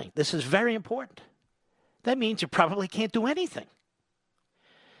what I'm saying. This is very important. That means you probably can't do anything.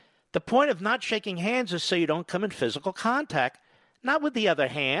 The point of not shaking hands is so you don't come in physical contact, not with the other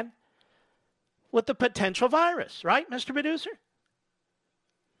hand, with the potential virus, right, Mr. Producer?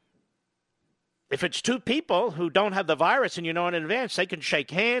 If it's two people who don't have the virus and you know in advance, they can shake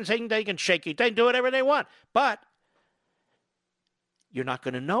hands, they can shake you, they can do whatever they want. But you're not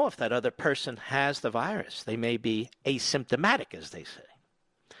going to know if that other person has the virus. They may be asymptomatic, as they say.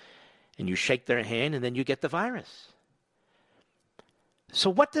 And you shake their hand and then you get the virus. So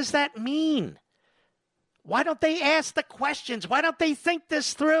what does that mean? Why don't they ask the questions? Why don't they think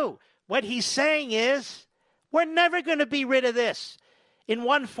this through? What he's saying is, we're never going to be rid of this in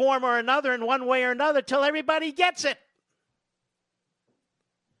one form or another, in one way or another, till everybody gets it.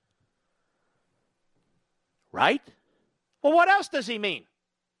 Right? Well, what else does he mean?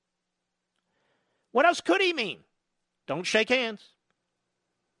 What else could he mean? Don't shake hands.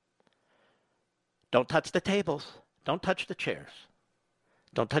 Don't touch the tables. Don't touch the chairs.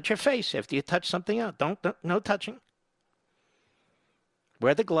 Don't touch your face after you touch something else. No touching.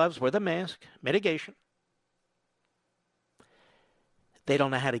 Wear the gloves, wear the mask, mitigation. They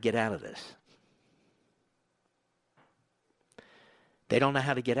don't know how to get out of this. They don't know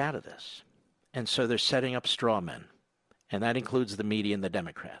how to get out of this. And so they're setting up straw men. And that includes the media and the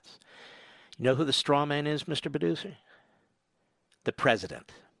Democrats. You know who the straw man is, Mr. Producer? The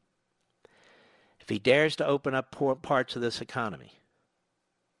president. If he dares to open up poor parts of this economy,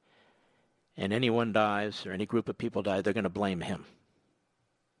 and anyone dies or any group of people die, they're going to blame him.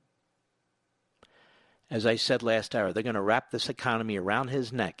 As I said last hour, they're going to wrap this economy around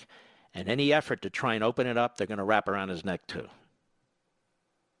his neck, and any effort to try and open it up, they're going to wrap around his neck too.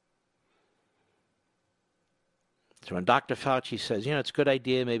 So when Dr. Fauci says, it's a good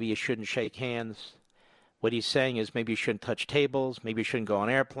idea, maybe you shouldn't shake hands, what he's saying is maybe you shouldn't touch tables, maybe you shouldn't go on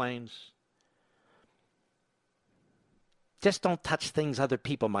airplanes. Just don't touch things other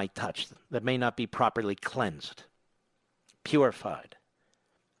people might touch that may not be properly cleansed, purified.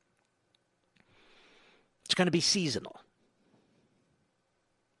 It's going to be seasonal.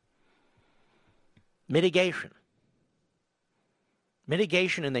 Mitigation.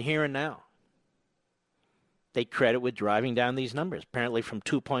 Mitigation in the here and now. They credit with driving down these numbers, apparently from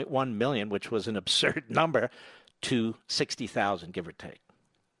 2.1 million, which was an absurd number, to 60,000, give or take.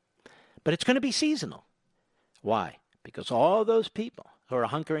 But it's going to be seasonal. Why? Because all those people who are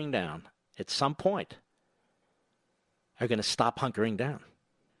hunkering down at some point are going to stop hunkering down.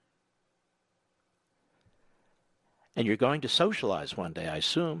 And you're going to socialize one day, I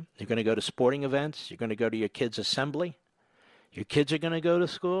assume. You're going to go to sporting events. You're going to go to your kids' assembly. Your kids are going to go to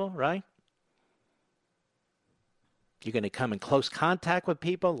school, right? You're going to come in close contact with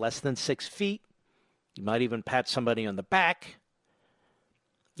people, less than 6 feet. You might even pat somebody on the back.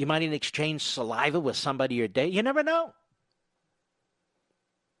 You might even exchange saliva with somebody you're dating. You never know.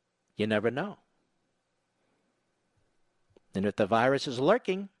 You never know. And if the virus is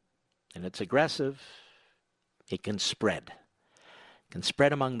lurking and it's aggressive, It can spread. It can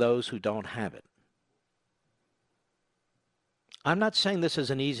spread among those who don't have it. I'm not saying this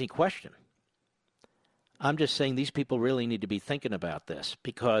is an easy question. I'm just saying these people really need to be thinking about this,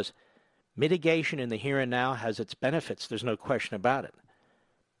 because mitigation in the here and now has its benefits. There's no question about it.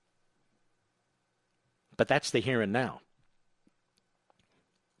 But that's the here and now.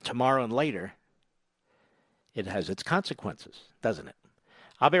 Tomorrow and later, it has its consequences, doesn't it?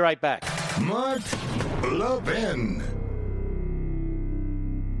 I'll be right back. Mark Levin.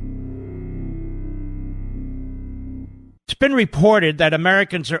 It's been reported that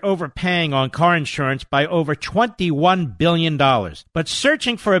Americans are overpaying on car insurance by over $21 billion. But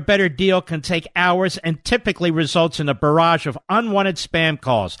searching for a better deal can take hours and typically results in a barrage of unwanted spam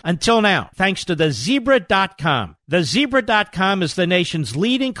calls. Until now, thanks to thezebra.com. TheZebra.com is the nation's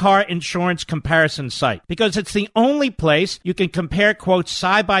leading car insurance comparison site because it's the only place you can compare quotes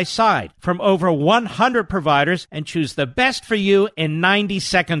side by side from over 100 providers and choose the best for you in 90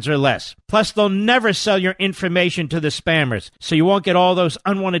 seconds or less. Plus, they'll never sell your information to the spammers, so you won't get all those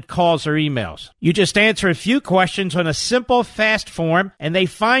unwanted calls or emails. You just answer a few questions on a simple, fast form, and they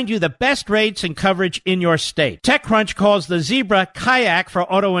find you the best rates and coverage in your state. TechCrunch calls the Zebra Kayak for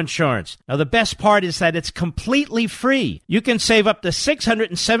auto insurance. Now, the best part is that it's completely free. You can save up to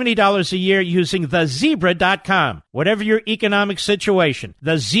 $670 a year using thezebra.com. Whatever your economic situation,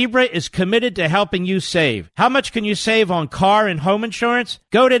 the Zebra is committed to helping you save. How much can you save on car and home insurance?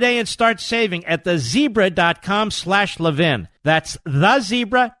 Go today and start saving at thezebra.com/Levin. That's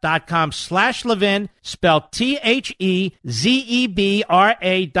thezebra.com/Levin, spelled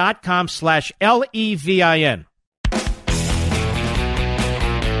THEZEBRA.com/LEVIN.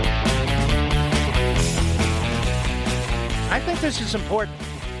 I think this is important.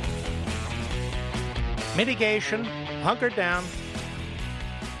 Mitigation, hunker down.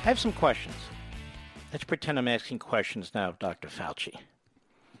 I have some questions. Let's pretend I'm asking questions now of Dr. Fauci.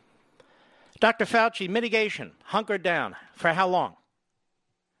 Dr. Fauci, mitigation, hunker down. For how long?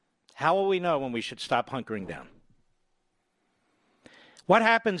 How will we know when we should stop hunkering down? What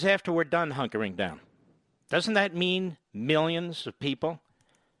happens after we're done hunkering down? Doesn't that mean millions of people,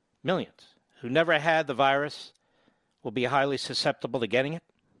 millions, who never had the virus will be highly susceptible to getting it?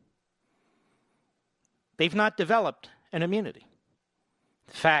 They've not developed an immunity.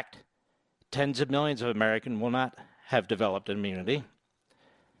 In fact, tens of millions of Americans will not have developed an immunity.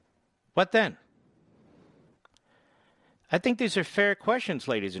 What then? I think these are fair questions,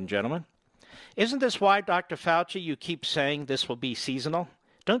 ladies and gentlemen. Isn't this why, Dr. Fauci, you keep saying this will be seasonal?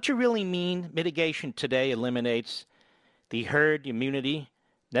 Don't you really mean mitigation today eliminates the herd immunity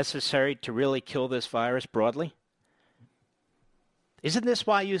necessary to really kill this virus broadly? Isn't this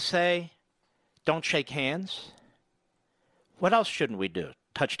why you say, don't shake hands? What else shouldn't we do?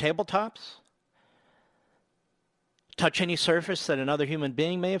 Touch tabletops? Touch any surface that another human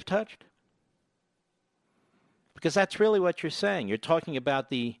being may have touched? Because that's really what you're saying. You're talking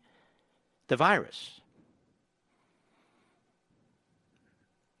about the virus.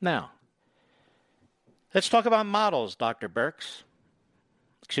 Now, let's talk about models, Dr. Birx.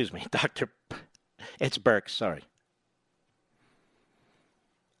 Excuse me, it's Birx, sorry.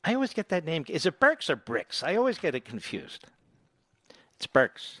 I always get that name. Is it Birx or Bricks? I always get it confused. It's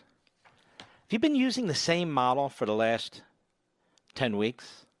Birx. Have you been using the same model for the last 10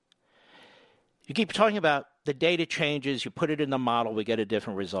 weeks? You keep talking about the data changes, you put it in the model, we get a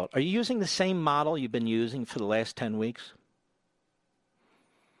different result. Are you using the same model you've been using for the last 10 weeks?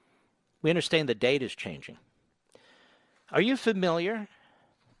 We understand the data is changing. Are you familiar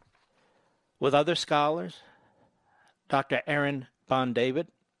with other scholars? Dr. Aaron Ben David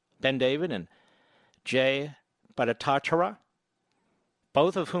and Jay Bhattacharya,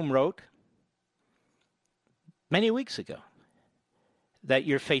 both of whom wrote many weeks ago that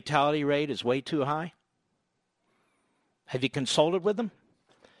your fatality rate is way too high? Have you consulted with them?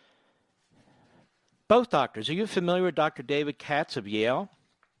 Both doctors. Are you familiar with Dr. David Katz of Yale,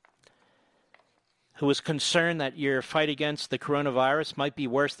 who was concerned that your fight against the coronavirus might be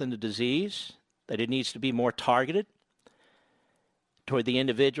worse than the disease, that it needs to be more targeted toward the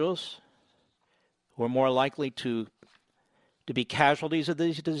individuals who are more likely to be casualties of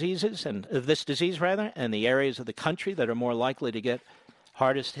these diseases, and of this disease rather, and the areas of the country that are more likely to get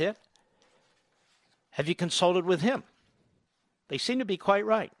hardest hit? Have you consulted with him? They seem to be quite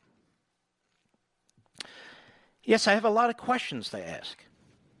right. Yes, I have a lot of questions to ask.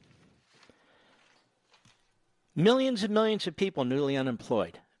 Millions and millions of people newly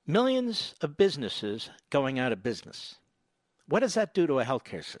unemployed. Millions of businesses going out of business. What does that do to a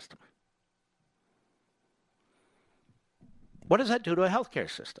healthcare system? What does that do to a healthcare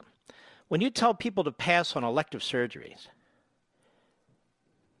system? When you tell people to pass on elective surgeries,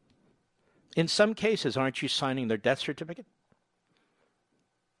 in some cases, aren't you signing their death certificate?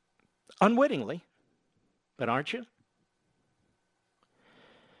 Unwittingly, but aren't you?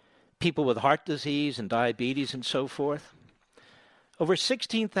 People with heart disease and diabetes and so forth. Over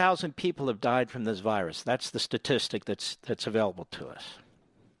 16,000 people have died from this virus. That's the statistic that's available to us.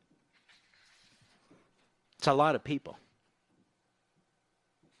 It's a lot of people.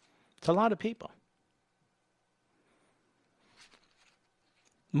 It's a lot of people.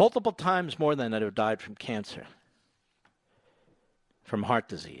 Multiple times more than that have died from cancer, from heart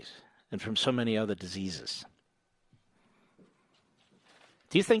disease, and from so many other diseases.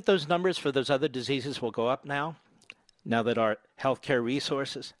 Do you think those numbers for those other diseases will go up now that our healthcare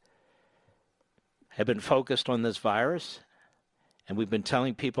resources have been focused on this virus, and we've been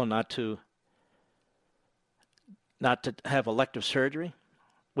telling people not to have elective surgery,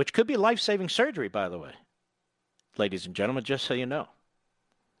 which could be life-saving surgery, by the way, ladies and gentlemen, just so you know.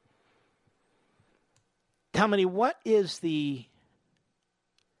 Tell me, what is the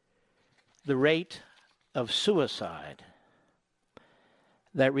rate of suicide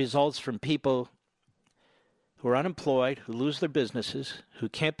that results from people who are unemployed, who lose their businesses, who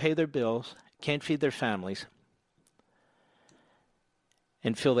can't pay their bills, can't feed their families,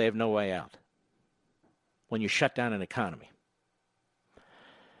 and feel they have no way out when you shut down an economy?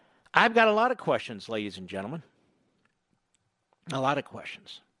 I've got a lot of questions, ladies and gentlemen. A lot of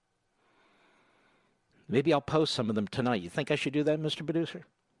questions. Maybe I'll post some of them tonight. You think I should do that, Mr. Producer?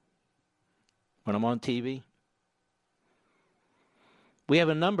 When I'm on TV? We have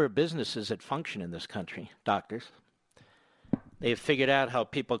a number of businesses that function in this country, doctors. They have figured out how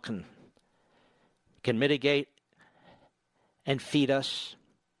people can mitigate and feed us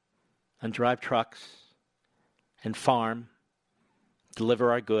and drive trucks and farm,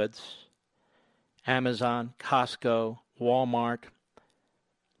 deliver our goods. Amazon, Costco, Walmart,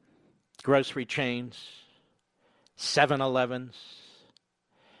 grocery chains, 7-Elevens.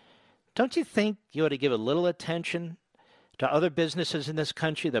 Don't you think you ought to give a little attention to other businesses in this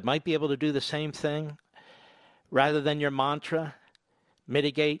country that might be able to do the same thing, rather than your mantra,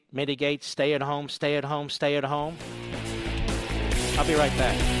 mitigate, stay at home, stay at home, stay at home? I'll be right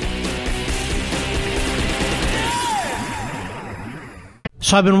back.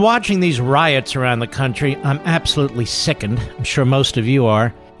 So I've been watching these riots around the country. I'm absolutely sickened. I'm sure most of you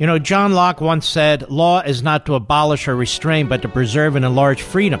are. You know, John Locke once said, law is not to abolish or restrain, but to preserve and enlarge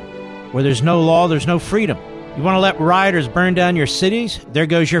freedom. Where there's no law, there's no freedom. You want to let rioters burn down your cities? There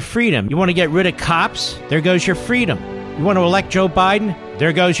goes your freedom. You want to get rid of cops? There goes your freedom. You want to elect Joe Biden?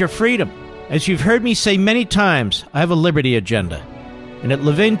 There goes your freedom. As you've heard me say many times, I have a liberty agenda. And at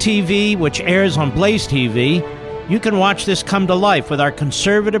Levin TV, which airs on Blaze TV, you can watch this come to life with our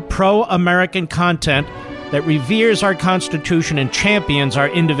conservative, pro-American content that reveres our Constitution and champions our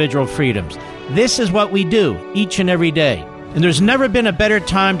individual freedoms. This is what we do each and every day. And there's never been a better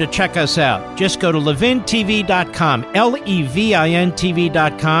time to check us out. Just go to levintv.com, Levin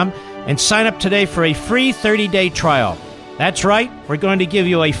TV.com, and sign up today for a free 30-day trial. That's right, we're going to give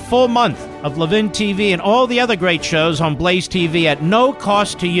you a full month of Levin TV and all the other great shows on Blaze TV at no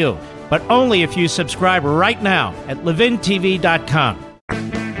cost to you, but only if you subscribe right now at levintv.com.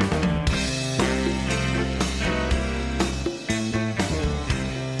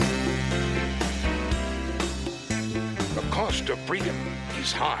 Of freedom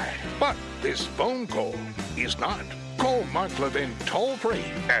is high, but this phone call is not. Call Mark Levin toll-free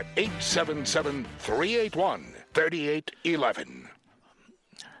at 877-381-3811.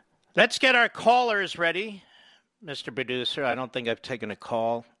 Let's get our callers ready, Mr. Producer. I don't think I've taken a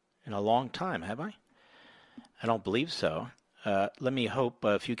call in a long time, have I? I don't believe so. Let me hope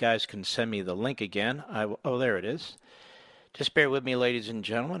if you guys can send me the link again. Oh, there it is. Just bear with me, ladies and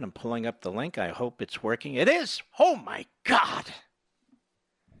gentlemen. I'm pulling up the link. I hope it's working. It is! Oh, my God!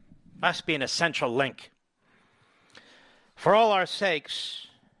 Must be an essential link. For all our sakes,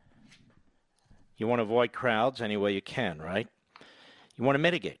 you want to avoid crowds any way you can, right? You want to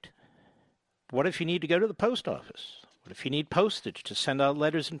mitigate. What if you need to go to the post office? What if you need postage to send out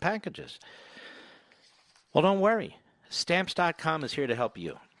letters and packages? Well, don't worry. Stamps.com is here to help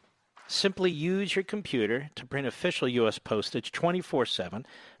you. Simply use your computer to print official U.S. postage 24/7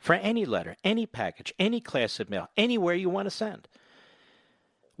 for any letter, any package, any class of mail, anywhere you want to send.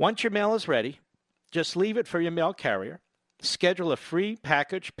 Once your mail is ready, just leave it for your mail carrier, schedule a free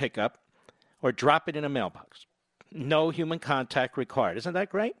package pickup, or drop it in a mailbox. No human contact required. Isn't that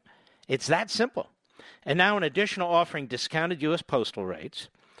great? It's that simple. And now an additional offering discounted U.S. postal rates.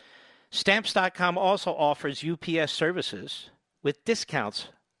 Stamps.com also offers UPS services with discounts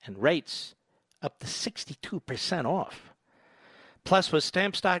and rates up to 62% off. Plus, with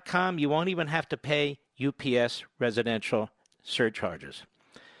Stamps.com, you won't even have to pay UPS residential surcharges.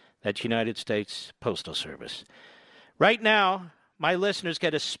 That's United States Postal Service. Right now, my listeners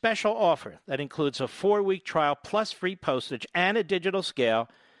get a special offer that includes a 4-week trial plus free postage and a digital scale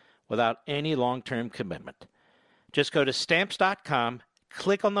without any long-term commitment. Just go to Stamps.com,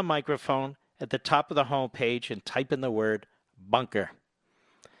 click on the microphone at the top of the homepage, and type in the word bunker.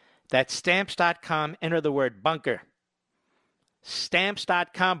 That's Stamps.com. Enter the word bunker.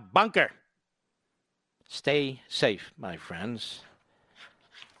 Stamps.com, bunker. Stay safe, my friends.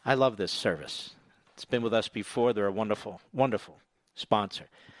 I love this service. It's been with us before. They're a wonderful, wonderful sponsor.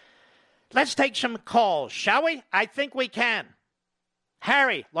 Let's take some calls, shall we? I think we can.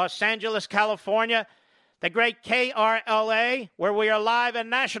 Harry, Los Angeles, California, the great KRLA, where we are live and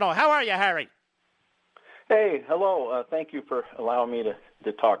national. How are you, Harry? Hey, hello. Thank you for allowing me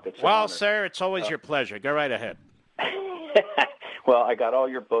to talk. Well, sir, it's always your pleasure. Go right ahead. Well, I got all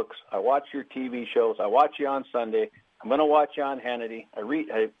your books. I watch your TV shows. I watch you on Sunday. I'm going to watch you on Hannity.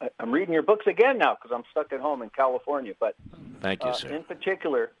 I'm reading your books again now because I'm stuck at home in California. But thank you, sir. In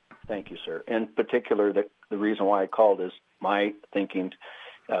particular, thank you, sir. In particular, the reason why I called is my thinking,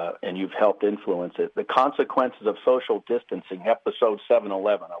 and you've helped influence it. The Consequences of Social Distancing, episode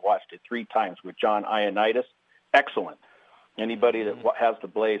 711. I watched it 3 times with John Ioannidis. Excellent. Anybody that has the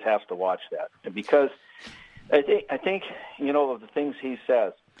Blaze has to watch that. And because I think of the things he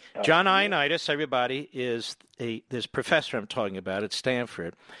says. John Ioannidis, everybody, is this professor I'm talking about at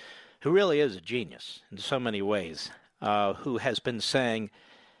Stanford, who really is a genius in so many ways, who has been saying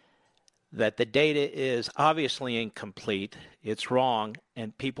that the data is obviously incomplete, it's wrong,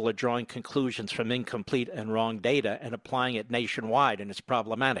 and people are drawing conclusions from incomplete and wrong data and applying it nationwide, and it's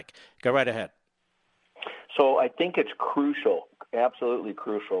problematic. Go right ahead. So I think it's crucial, absolutely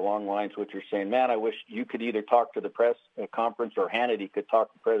crucial, along the lines of what you're saying. Man, I wish you could either talk to the press conference or Hannity could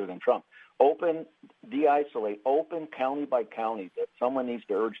talk to President Trump. De-isolate, open county by county, that someone needs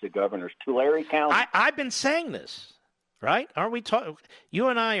to urge the governors. Tulare County. I've been saying this, right? Aren't we talking? You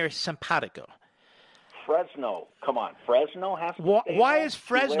and I are simpatico. Fresno, come on. Fresno has to Why is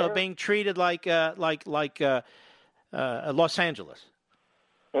Fresno Tulare? being treated like Los Angeles?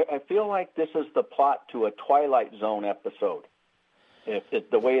 I feel like this is the plot to a Twilight Zone episode.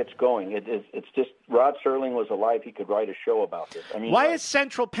 The way it's going, it's just Rod Serling was alive. He could write a show about this. I mean, why is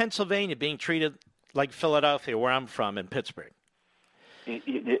Central Pennsylvania being treated like Philadelphia, where I'm from, in Pittsburgh?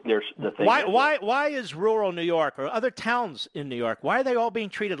 There's the thing. Why is rural New York or other towns in New York? Why are they all being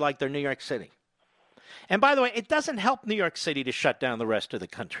treated like they're New York City? And by the way, it doesn't help New York City to shut down the rest of the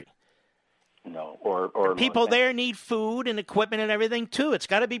country. No, or people there need food and equipment and everything too. It's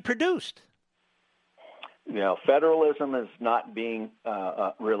got to be produced. Federalism is not being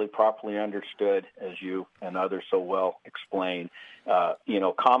really properly understood, as you and others so well explain.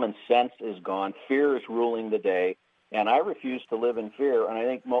 Common sense is gone. Fear is ruling the day, and I refuse to live in fear. And I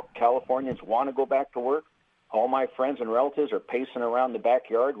think Californians want to go back to work. All my friends and relatives are pacing around the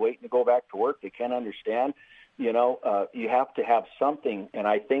backyard waiting to go back to work. They can't understand. You have to have something, and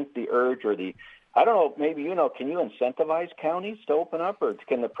I think the urge or I don't know, maybe can you incentivize counties to open up, or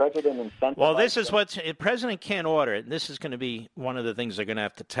can the president incentivize? Well, this is what the president can't order it, and this is going to be one of the things they're going to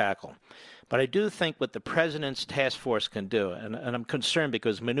have to tackle. But I do think what the president's task force can do, and I'm concerned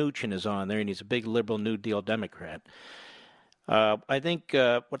because Mnuchin is on there, and he's a big liberal New Deal Democrat. I think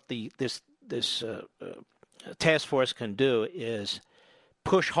what this task force can do is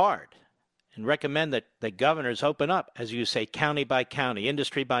push hard and recommend that the governors open up, as you say, county by county,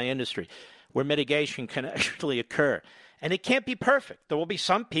 industry by industry, where mitigation can actually occur. And it can't be perfect. There will be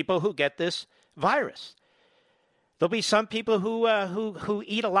some people who get this virus. There'll be some people who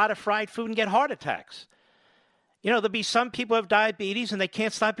eat a lot of fried food and get heart attacks. There'll be some people who have diabetes and they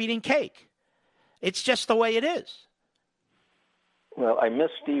can't stop eating cake. It's just the way it is. Well, I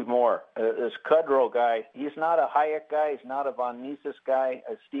miss Steve Moore. This Kudrow guy, he's not a Hayek guy. He's not a von Mises guy.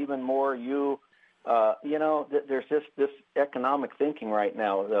 Stephen Moore, there's this economic thinking right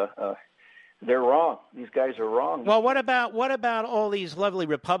now. They're wrong. These guys are wrong. Well, what about all these lovely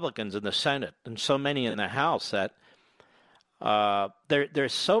Republicans in the Senate and so many in the House that they're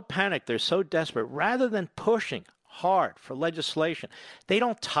so panicked, they're so desperate, rather than pushing hard for legislation, they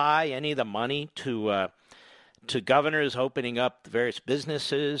don't tie any of the money to governors opening up various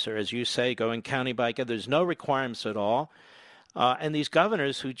businesses, or as you say, going county by county. There's no requirements at all. And these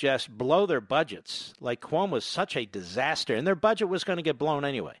governors who just blow their budgets, like Cuomo was such a disaster, and their budget was going to get blown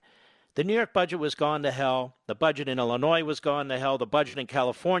anyway. The New York budget was gone to hell. The budget in Illinois was gone to hell. The budget in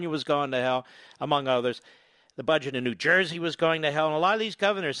California was gone to hell, among others. The budget in New Jersey was going to hell. And a lot of these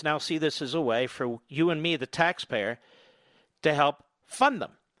governors now see this as a way for you and me, the taxpayer, to help fund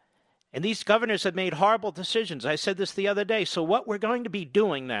them. And these governors have made horrible decisions. I said this the other day. So what we're going to be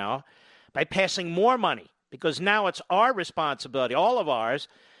doing now by passing more money, because now it's our responsibility, all of ours,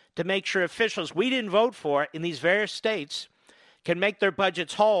 to make sure officials we didn't vote for in these various states can make their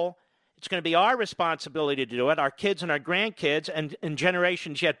budgets whole. It's going to be our responsibility to do it, our kids and our grandkids and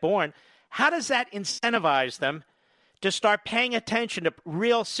generations yet born. How does that incentivize them to start paying attention to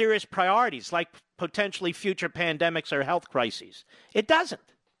real serious priorities like potentially future pandemics or health crises? It doesn't.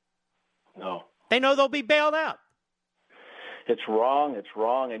 No. They know they'll be bailed out. It's wrong. It's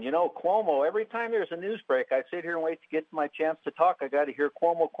wrong. And, Cuomo, every time there's a news break, I sit here and wait to get my chance to talk. I got to hear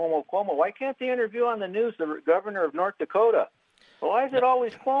Cuomo. Why can't they interview on the news the governor of North Dakota? Well, why is it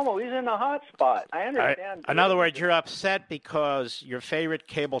always Cuomo? He's in the hot spot. I understand. In other words, you're upset because your favorite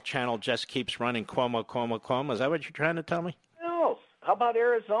cable channel just keeps running Cuomo. Is that what you're trying to tell me? No. How about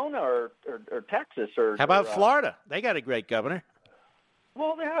Arizona or Texas? How about Florida? They got a great governor.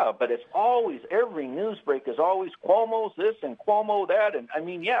 Well, yeah, but it's always, every news break is always Cuomo's this and Cuomo that. And,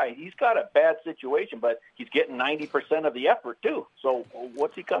 he's got a bad situation, but he's getting 90% of the effort, too. So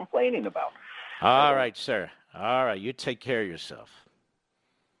what's he complaining about? All right, sir. All right, you take care of yourself.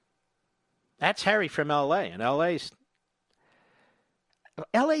 That's Harry from L.A., and L.A.'s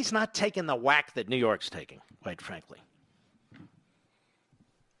not taking the whack that New York's taking, quite frankly.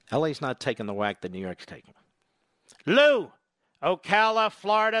 L.A.'s not taking the whack that New York's taking. Lou! Ocala,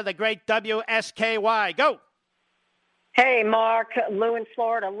 Florida, the great WSKY. Go. Hey, Mark, Lou in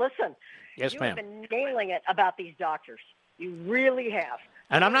Florida. Listen. Yes, ma'am. You've been nailing it about these doctors. You really have.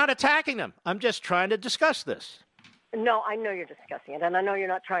 And I'm not attacking them. I'm just trying to discuss this. No, I know you're discussing it, and I know you're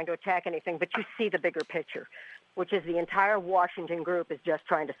not trying to attack anything, but you see the bigger picture, which is the entire Washington group is just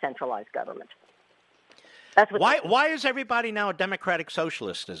trying to centralize government. That's what. Why is everybody now a democratic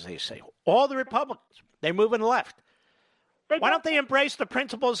socialist, as they say? All the Republicans, they're moving left. Why don't they embrace the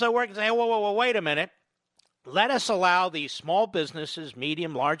principles that work and say, whoa, wait a minute. Let us allow these small businesses,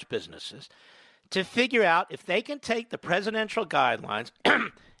 medium, large businesses, to figure out if they can take the presidential guidelines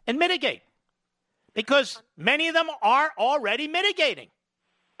and mitigate. Because many of them are already mitigating.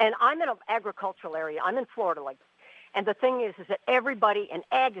 And I'm in an agricultural area. I'm in Florida. And the thing is that everybody in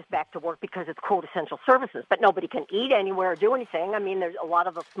ag is back to work because it's quote essential services. But nobody can eat anywhere or do anything. I mean, there's a lot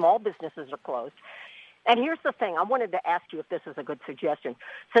of the small businesses are closed. And here's the thing. I wanted to ask you if this is a good suggestion.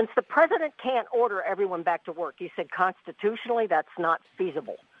 Since the president can't order everyone back to work, you said constitutionally that's not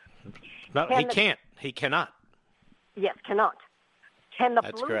feasible. No, he can't. He cannot. Yes, cannot. Can the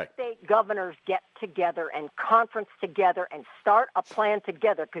blue state governors get together and conference together and start a plan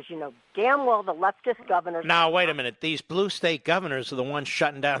together? Because you know damn well the leftist governors... Now, wait a minute. These blue state governors are the ones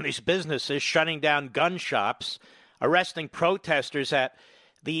shutting down these businesses, shutting down gun shops, arresting protesters at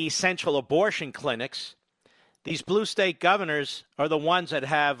the essential abortion clinics. These blue state governors are the ones that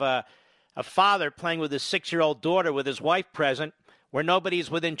have a father playing with his 6-year-old daughter with his wife present, where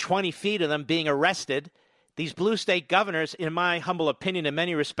nobody's within 20 feet of them being arrested. These blue state governors, in my humble opinion, in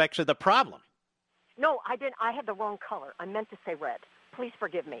many respects, are the problem. No, I didn't. I had the wrong color. I meant to say red. Please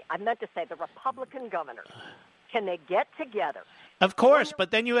forgive me. I meant to say the Republican governors. Can they get together? Of course, but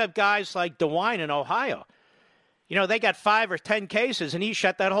then you have guys like DeWine in Ohio. You know, they got 5 or 10 cases, and he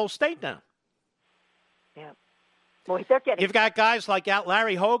shut that whole state down. Yeah. Well, they're getting... You've got guys like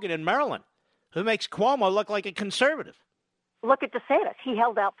Larry Hogan in Maryland, who makes Cuomo look like a conservative. Look at DeSantis. He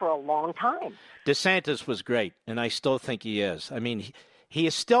held out for a long time. DeSantis was great, and I still think he is. I mean, he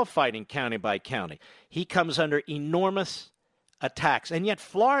is still fighting county by county. He comes under enormous attacks. And yet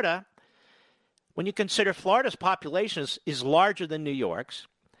Florida, when you consider Florida's population is larger than New York's,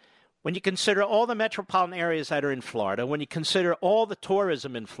 when you consider all the metropolitan areas that are in Florida, when you consider all the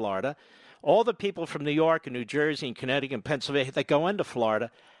tourism in Florida, all the people from New York and New Jersey and Connecticut and Pennsylvania that go into Florida,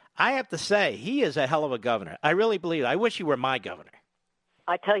 I have to say, he is a hell of a governor. I really believe it. I wish he were my governor.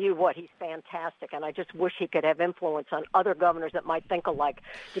 I tell you what, he's fantastic, and I just wish he could have influence on other governors that might think alike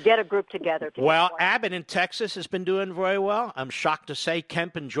to get a group together. Well, Abbott in Texas has been doing very well. I'm shocked to say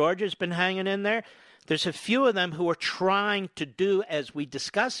Kemp in Georgia has been hanging in there. There's a few of them who are trying to do as we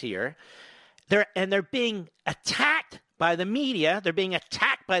discuss here. They're being attacked by the media. They're being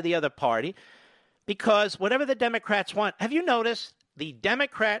attacked by the other party because whatever the Democrats want. Have you noticed the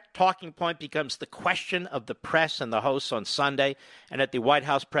Democrat talking point becomes the question of the press and the hosts on Sunday and at the White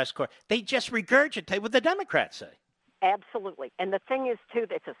House press corps? They just regurgitate what the Democrats say. Absolutely. And the thing is, too,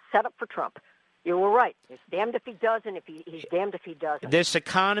 it's a setup for Trump. You were right. He's damned if he does, and he's damned if he doesn't. This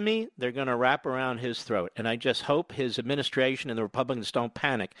economy, they're going to wrap around his throat. And I just hope his administration and the Republicans don't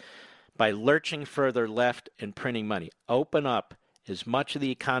panic by lurching further left and printing money. Open up as much of the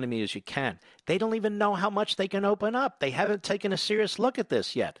economy as you can. They don't even know how much they can open up. They haven't taken a serious look at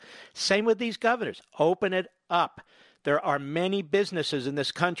this yet. Same with these governors. Open it up. There are many businesses in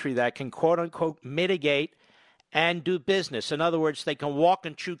this country that can, quote-unquote, mitigate and do business. In other words, they can walk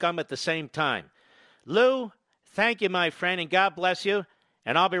and chew gum at the same time. Lou, thank you, my friend, and God bless you,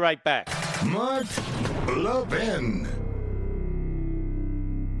 and I'll be right back. Mark Levin.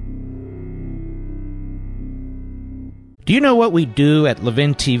 Do you know what we do at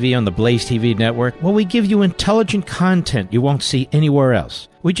Levin TV on the Blaze TV network? Well, we give you intelligent content you won't see anywhere else.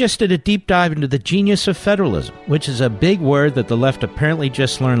 We just did a deep dive into the genius of federalism, which is a big word that the left apparently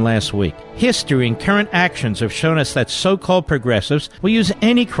just learned last week. History and current actions have shown us that so-called progressives will use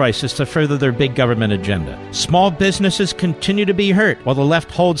any crisis to further their big government agenda. Small businesses continue to be hurt, while the left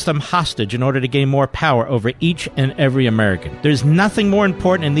holds them hostage in order to gain more power over each and every American. There's nothing more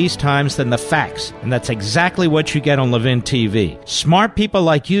important in these times than the facts, and that's exactly what you get on Levin TV. Smart people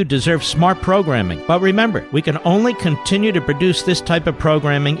like you deserve smart programming, but remember, we can only continue to produce this type of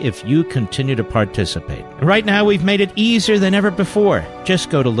programming if you continue to participate. And right now, we've made it easier than ever before. Just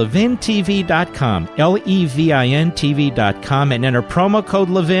go to levintv.com, LEVIN-TV.com, and enter promo code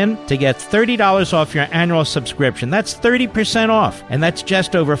Levin to get $30 off your annual subscription. That's 30% off, and that's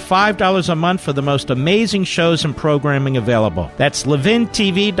just over $5 a month for the most amazing shows and programming available. That's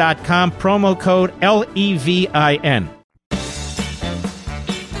levintv.com, promo code LEVIN.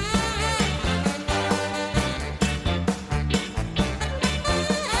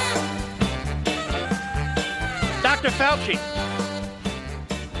 Dr. Fauci,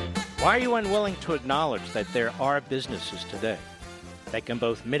 why are you unwilling to acknowledge that there are businesses today that can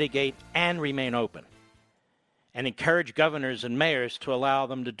both mitigate and remain open, and encourage governors and mayors to allow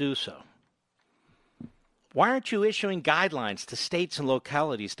them to do so? Why aren't you issuing guidelines to states and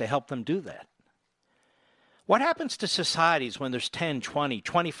localities to help them do that? What happens to societies when there's 10, 20,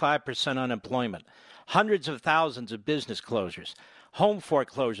 25% unemployment, hundreds of thousands of business closures, home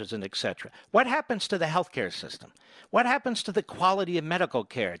foreclosures, and etc.? What happens to the healthcare system? What happens to the quality of medical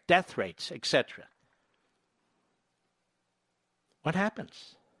care, death rates, etc.? What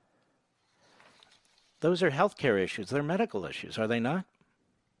happens? Those are healthcare issues. They're medical issues, are they not?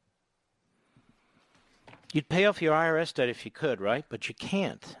 You'd pay off your IRS debt if you could, right? But you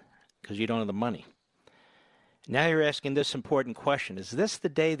can't because you don't have the money. Now you're asking this important question. Is this the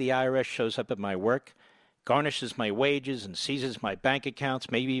day the IRS shows up at my work, garnishes my wages, and seizes my bank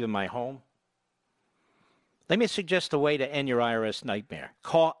accounts, maybe even my home? Let me suggest a way to end your IRS nightmare.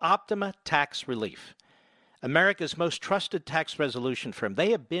 Call Optima Tax Relief, America's most trusted tax resolution firm.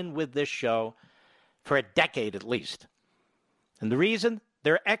 They have been with this show for a decade at least. And the reason?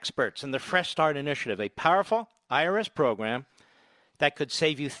 They're experts in the Fresh Start Initiative, a powerful IRS program that could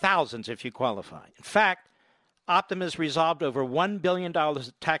save you thousands if you qualify. In fact, Optima has resolved over $1 billion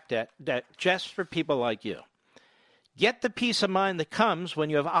of tax debt just for people like you. Get the peace of mind that comes when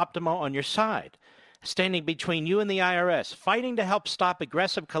you have Optima on your side, standing between you and the IRS, fighting to help stop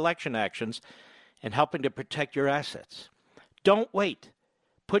aggressive collection actions and helping to protect your assets. Don't wait.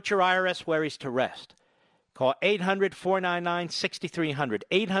 Put your IRS worries to rest. Call 800-499-6300,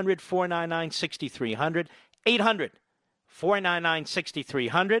 800-499-6300,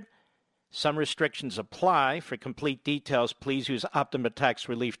 800-499-6300. Some restrictions apply. For complete details, please use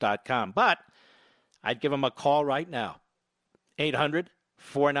OptimaTaxRelief.com. But I'd give them a call right now,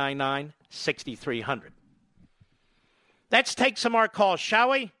 800-499-6300. Let's take some more calls, shall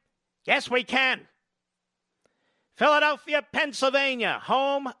we? Yes, we can. Philadelphia, Pennsylvania,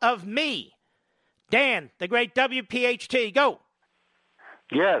 home of me. Dan, the great WPHT, go.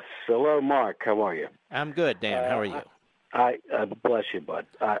 Yes. Hello, Mark. How are you? I'm good, Dan. How are you? I bless you, bud.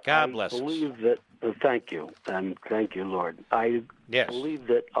 God bless us. I believe that. Thank you, and thank you, Lord. I believe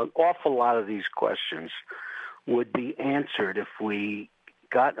that an awful lot of these questions would be answered if we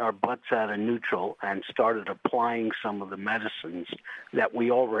got our butts out of neutral and started applying some of the medicines that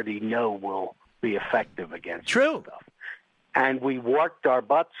we already know will be effective against True. Stuff. And we worked our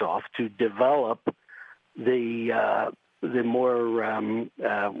butts off to develop the more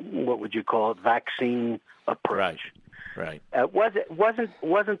what would you call it, vaccine approach. Right.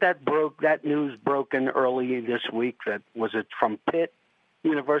 Wasn't that news broken early this week? Was it from Pitt,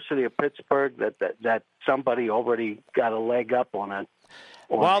 University of Pittsburgh, that somebody already got a leg up on it?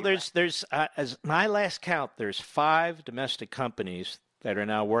 Well, there's as my last count, there's 5 domestic companies that are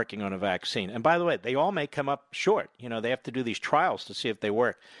now working on a vaccine. And by the way, they all may come up short. You know, they have to do these trials to see if they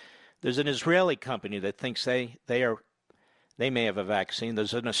work. There's an Israeli company that thinks they may have a vaccine.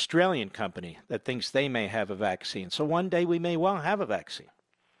 There's an Australian company that thinks they may have a vaccine. So one day we may well have a vaccine.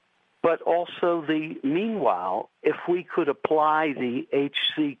 but also meanwhile, if we could apply the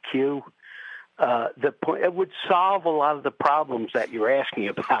HCQ, it would solve a lot of the problems that you're asking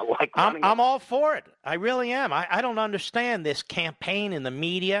about. Like I'm all for it. I really am. I don't understand this campaign in the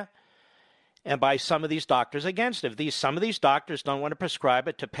media and by some of these doctors against it. If some of these doctors don't want to prescribe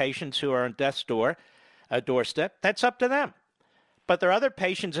it to patients who are on death's doorstep, that's up to them. But there are other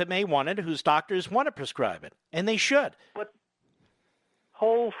patients that may want it whose doctors want to prescribe it, and they should. But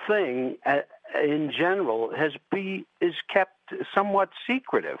whole thing in general is kept somewhat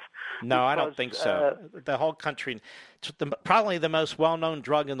secretive. No, I don't think so. The whole country, it's probably the most well-known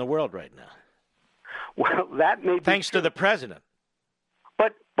drug in the world right now. Well, that may be thanks to the president.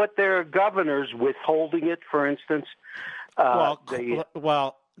 But there are governors withholding it, for instance. The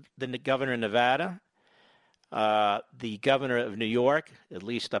governor of Nevada, the governor of New York, at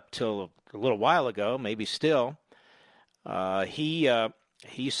least up till a little while ago, maybe still, he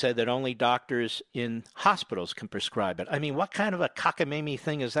said that only doctors in hospitals can prescribe it. I mean, what kind of a cockamamie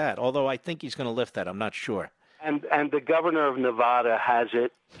thing is that? Although I think he's going to lift that. I'm not sure. And the governor of Nevada has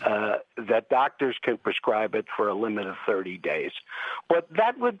it that doctors can prescribe it for a limit of 30 days. But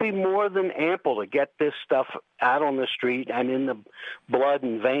that would be more than ample to get this stuff out on the street and in the blood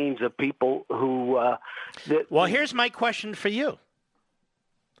and veins of people who... Well, here's my question for you.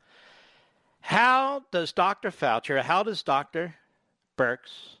 How does Dr. Fauci, or how does Dr.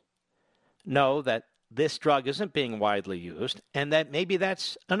 Birx know that this drug isn't being widely used, and that maybe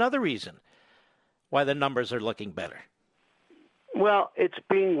that's another reason why the numbers are looking better? Well, it's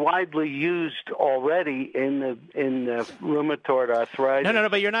being widely used already in the rheumatoid arthritis. No,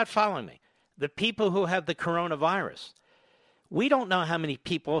 but you're not following me. The people who have the coronavirus, we don't know how many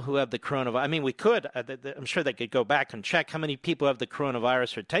people who have the coronavirus. I mean, we could. I'm sure they could go back and check how many people who have the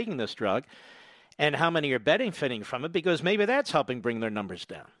coronavirus are taking this drug and how many are benefiting from it, because maybe that's helping bring their numbers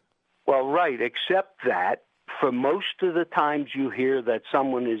down. Well, right, except that for most of the times you hear that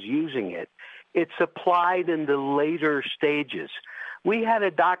someone is using it, it's applied in the later stages. We had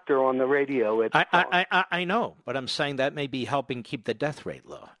a doctor on the radio. I know, but I'm saying that may be helping keep the death rate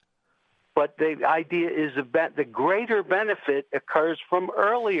low. But the idea is that the greater benefit occurs from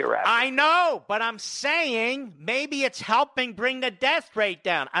earlier. I know, but I'm saying maybe it's helping bring the death rate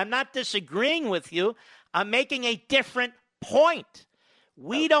down. I'm not disagreeing with you. I'm making a different point.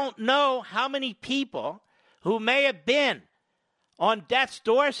 We don't know how many people who may have been on death's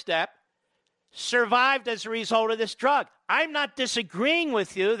doorstep survived as a result of this drug. I'm not disagreeing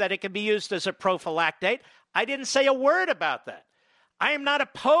with you that it can be used as a prophylactic. I didn't say a word about that. I am not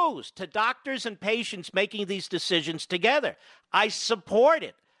opposed to doctors and patients making these decisions together. I support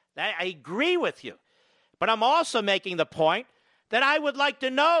it. I agree with you. But I'm also making the point that I would like to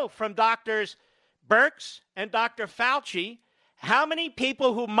know from Drs. Birx and Dr. Fauci how many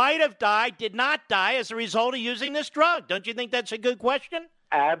people who might have died did not die as a result of using this drug. Don't you think that's a good question?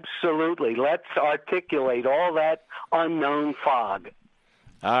 Absolutely. Let's articulate all that unknown fog.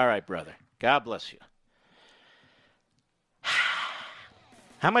 All right, brother. God bless you.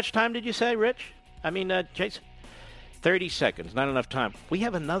 How much time did you say, Rich? Jason? 30 seconds. Not enough time. We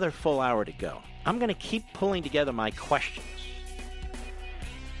have another full hour to go. I'm going to keep pulling together my questions.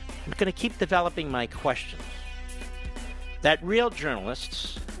 I'm going to keep developing my questions that real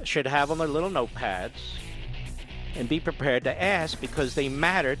journalists should have on their little notepads and be prepared to ask, because they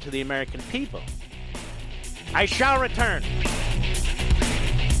matter to the American people. I shall return.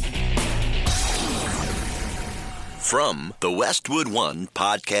 From the Westwood One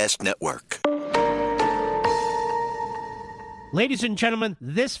Podcast Network. Ladies and gentlemen,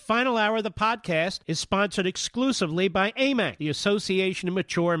 this final hour of the podcast is sponsored exclusively by AMAC, the Association of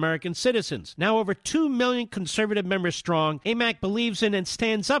Mature American Citizens. Now over 2 million conservative members strong, AMAC believes in and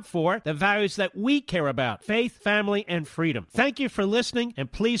stands up for the values that we care about: faith, family, and freedom. Thank you for listening,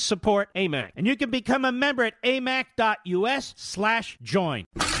 and please support AMAC. And you can become a member at amac.us/join.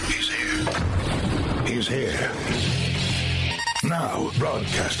 He's here. Now,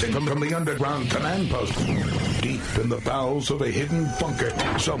 broadcasting from the underground command post, deep in the bowels of a hidden bunker,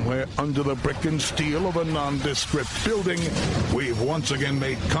 somewhere under the brick and steel of a nondescript building, we've once again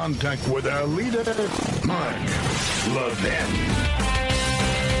made contact with our leader, Mark Levin.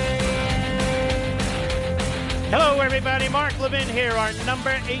 Hello, everybody. Mark Levin here. Our number,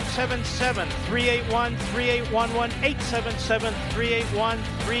 877-381-3811,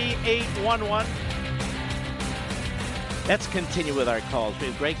 877-381-3811. Let's continue with our calls. We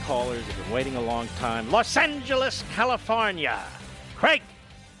have great callers that have been waiting a long time. Los Angeles, California. Craig,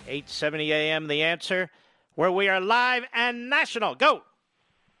 870 AM, The Answer, where we are live and national. Go.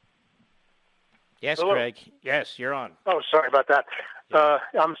 Yes, Hello. Craig. Yes, you're on. Oh, sorry about that.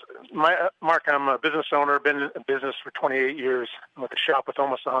 Mark, I'm a business owner, been in business for 28 years with a shop with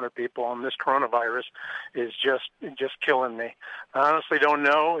almost 100 people, and this coronavirus is just killing me. I honestly don't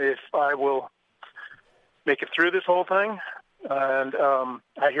know if I will make it through this whole thing, and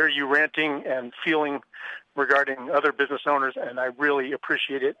I hear you ranting and feeling regarding other business owners, and I really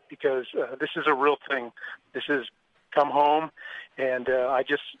appreciate it because this is a real thing. This is come home, and I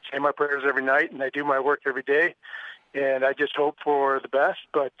just say my prayers every night, and I do my work every day. And I just hope for the best.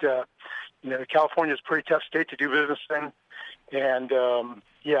 But, California is a pretty tough state to do business in. And,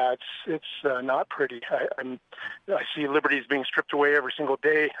 it's not pretty. I see liberties being stripped away every single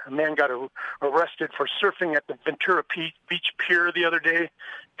day. A man got arrested for surfing at the Ventura Beach Pier the other day.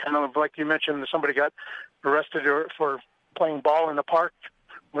 Kind of like you mentioned, somebody got arrested for playing ball in the park,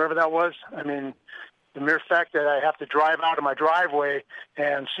 wherever that was. I mean, the mere fact that I have to drive out of my driveway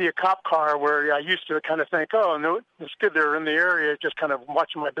and see a cop car where I used to kind of think, oh, no, it's good they're in the area, just kind of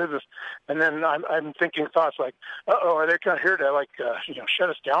watching my business. And then I'm thinking thoughts like, uh-oh, are they kind of here to, shut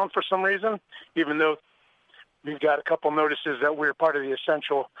us down for some reason, even though we've got a couple notices that we're part of the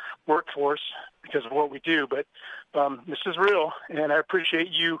essential workforce because of what we do. But this is real, and I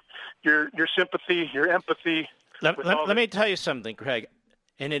appreciate your sympathy, your empathy. Let me tell you something, Craig,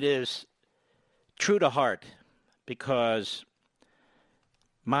 and it is true to heart, because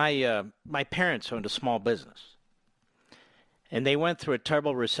my parents owned a small business, and they went through a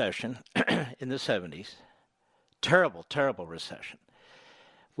terrible recession in the 70s, terrible recession,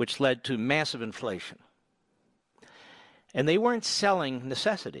 which led to massive inflation. And they weren't selling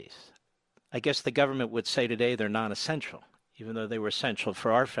necessities. I guess the government would say today they're non-essential, even though they were essential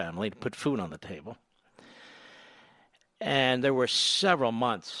for our family to put food on the table. And there were several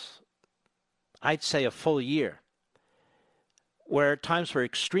months, I'd say a full year, where times were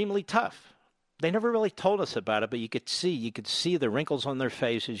extremely tough. They never really told us about it, but you could see the wrinkles on their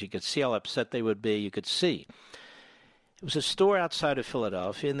faces. You could see how upset they would be. You could see. It was a store outside of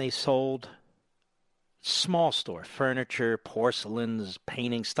Philadelphia, and they sold small store, furniture, porcelains,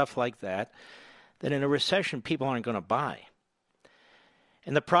 paintings, stuff like that in a recession people aren't going to buy.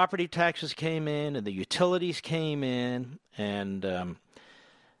 And the property taxes came in, and the utilities came in, and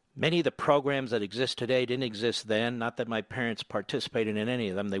many of the programs that exist today didn't exist then. Not that my parents participated in any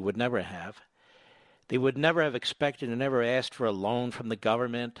of them. They would never have. They would never have expected and never asked for a loan from the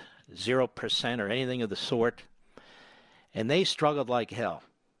government, 0% or anything of the sort. And they struggled like hell.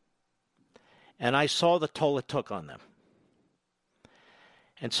 And I saw the toll it took on them.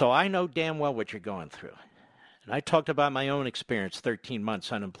 And so I know damn well what you're going through. And I talked about my own experience, 13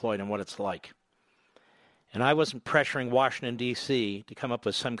 months unemployed, and what it's like. And I wasn't pressuring Washington, D.C. to come up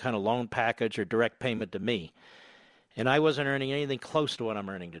with some kind of loan package or direct payment to me. And I wasn't earning anything close to what I'm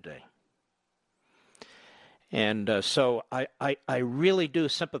earning today. And so I really do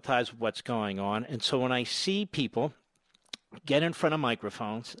sympathize with what's going on. And so when I see people get in front of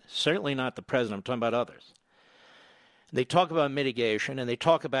microphones, certainly not the president, I'm talking about others, they talk about mitigation, and they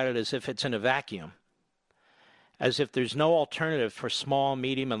talk about it as if it's in a vacuum, as if there's no alternative for small,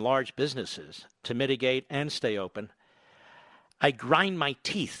 medium, and large businesses to mitigate and stay open. I grind my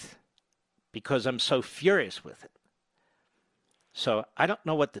teeth because I'm so furious with it. So I don't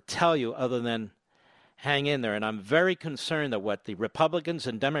know what to tell you other than hang in there. And I'm very concerned that what the Republicans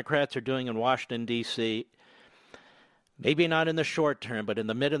and Democrats are doing in Washington, D.C., maybe not in the short term, but in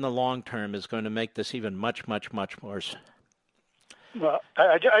the mid and the long term, is going to make this even much, much, much worse. Well,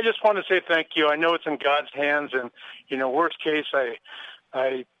 I just want to say thank you. I know it's in God's hands, and, worst case,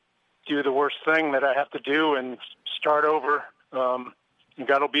 I do the worst thing that I have to do and start over, and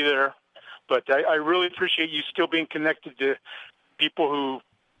God will be there. But I really appreciate you still being connected to people who,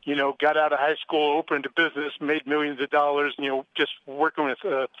 got out of high school, opened a business, made millions of dollars, just working with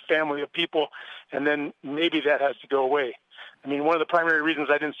a family of people, and then maybe that has to go away. I mean, one of the primary reasons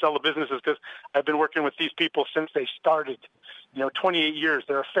I didn't sell the business is because I've been working with these people since they started. 28 years.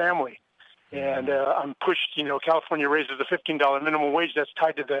 They're a family. And I'm pushed, California raises the $15 minimum wage that's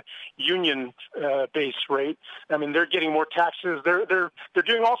tied to the union base rate. I mean, they're getting more taxes. They're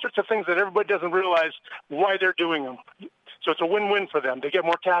doing all sorts of things that everybody doesn't realize why they're doing them. So it's a win-win for them. They get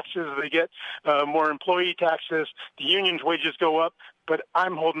more taxes. They get more employee taxes. The union's wages go up, but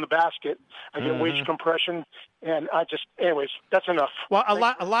I'm holding the basket. I get wage compression, and anyways, that's enough. Well,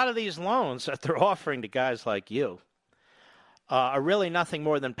 a lot of these loans that they're offering to guys like you are really nothing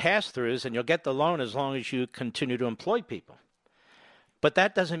more than pass-throughs, and you'll get the loan as long as you continue to employ people. But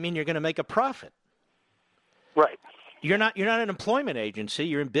that doesn't mean you're going to make a profit. Right. You're not an employment agency.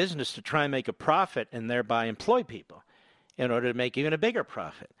 You're in business to try and make a profit and thereby employ people in order to make even a bigger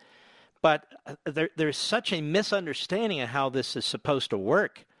profit. But there's such a misunderstanding of how this is supposed to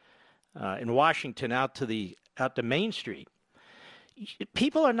work in Washington out to Main Street.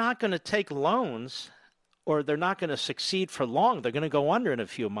 People are not going to take loans, or they're not going to succeed for long. They're going to go under in a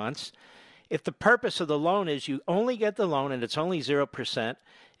few months. If the purpose of the loan is you only get the loan and it's only 0%,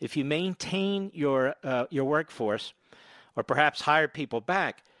 if you maintain your workforce or perhaps hire people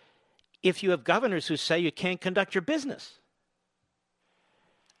back, if you have governors who say you can't conduct your business.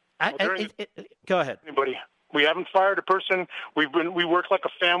 Go ahead. Anybody. We haven't fired a person. We work like a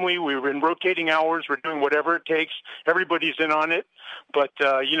family. We've been rotating hours. We're doing whatever it takes. Everybody's in on it. But,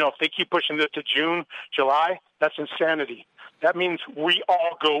 if they keep pushing it to June, July, that's insanity. That means we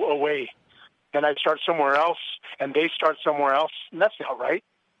all go away. And I start somewhere else, and they start somewhere else. And that's not right.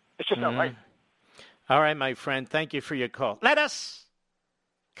 It's just not right. All right, my friend. Thank you for your call. Let us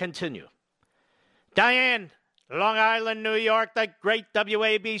continue. Diane, Long Island, New York, the great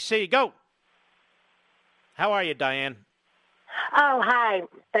WABC. Go. How are you, Diane? Oh, hi.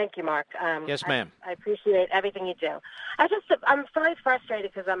 Thank you, Mark. Yes, ma'am. I appreciate everything you do. I'm very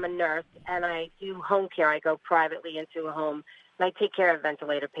frustrated because I'm a nurse and I do home care. I go privately into a home and I take care of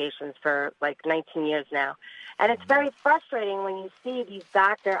ventilator patients for like 19 years now. And it's very frustrating when you see these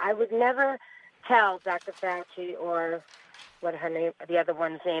doctors. I would never tell Dr. Fauci or what her name, the other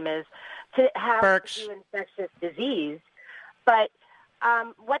one's name is, to have Birx. to do infectious disease. But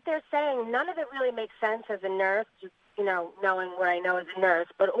what they're saying, none of it really makes sense as a nurse, just, knowing what I know as a nurse.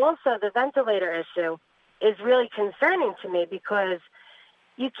 But also the ventilator issue is really concerning to me because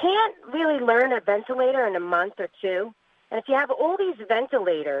you can't really learn a ventilator in a month or two. And if you have all these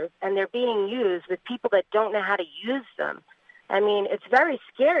ventilators and they're being used with people that don't know how to use them, I mean, it's very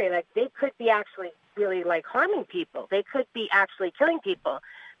scary. Like, they could be actually really, harming people. They could be actually killing people.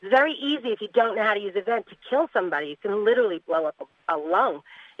 It's very easy if you don't know how to use a vent to kill somebody. You can literally blow up a lung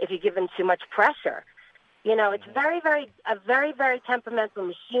if you give them too much pressure. It's a very, very temperamental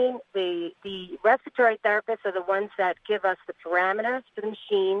machine. The respiratory therapists are the ones that give us the parameters for the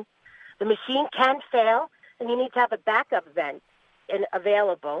machine. The machine can fail, and you need to have a backup vent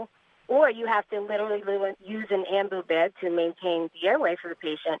available, or you have to literally use an ambu bed to maintain the airway for the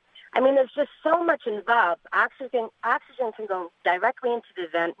patient. I mean, there's just so much involved. Oxygen can go directly into the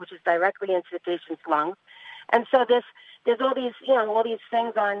vent, which is directly into the patient's lungs. And so there's all these, all these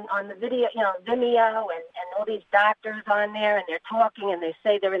things on the video, Vimeo and all these doctors on there, and they're talking and they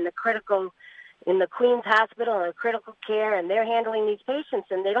say they're in the Queen's Hospital and critical care, and they're handling these patients,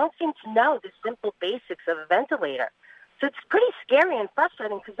 and they don't seem to know the simple basics of a ventilator. So it's pretty scary and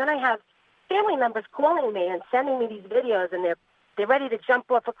frustrating because then I have family members calling me and sending me these videos, and they're ready to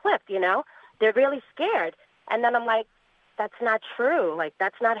jump off a cliff, They're really scared. And then I'm like, that's not true.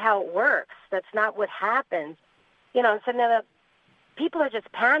 That's not how it works. That's not what happens. So now people are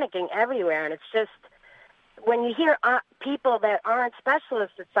just panicking everywhere. And it's just, when you hear people that aren't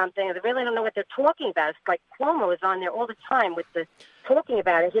specialists at something, they really don't know what they're talking about. It's like Cuomo is on there all the time with the talking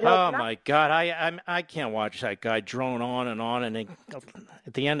about it. My God, I can't watch that guy drone on, and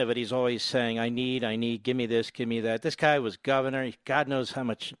at the end of it, he's always saying, I need, give me this, give me that. This guy was governor. God knows how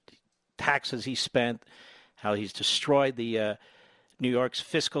much taxes he spent, how he's destroyed the New York's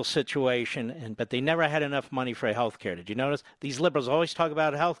fiscal situation, but they never had enough money for health care. Did you notice? These liberals always talk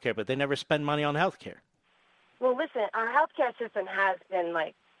about health care, but they never spend money on health care. Well, listen, our healthcare system has been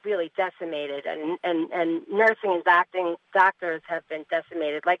really decimated, and nursing and doctors have been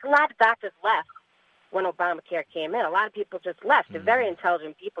decimated. A lot of doctors left when Obamacare came in. A lot of people just left. They're very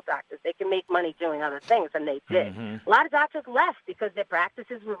intelligent people, doctors. They can make money doing other things, and they did. A lot of doctors left because their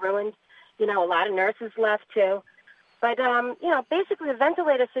practices were ruined. A lot of nurses left too. But basically, the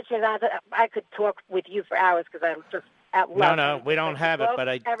ventilator situation. I could talk with you for hours because I'm just at work. No, we don't have it, but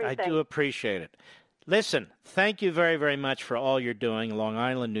I do appreciate it. Listen, thank you very, very much for all you're doing. Long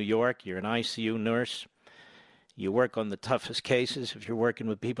Island, New York, you're an ICU nurse. You work on the toughest cases if you're working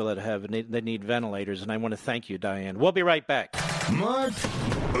with people that need ventilators, and I want to thank you, Diane. We'll be right back. Mark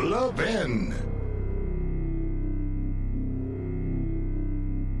Levin.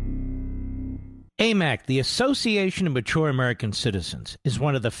 AMAC, the Association of Mature American Citizens, is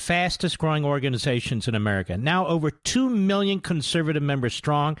one of the fastest-growing organizations in America, now over 2 million conservative members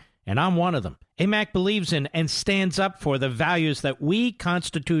strong, and I'm one of them. AMAC believes in and stands up for the values that we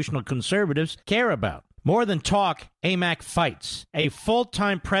constitutional conservatives care about. More than talk, AMAC fights. A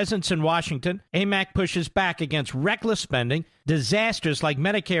full-time presence in Washington, AMAC pushes back against reckless spending, disasters like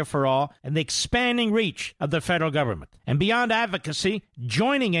Medicare for All, and the expanding reach of the federal government. And beyond advocacy,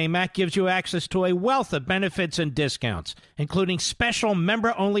 joining AMAC gives you access to a wealth of benefits and discounts, including special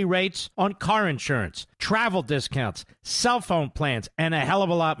member-only rates on car insurance, travel discounts, cell phone plans, and a hell of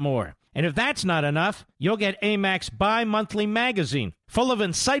a lot more. And if that's not enough, you'll get AMAC's bi-monthly magazine, full of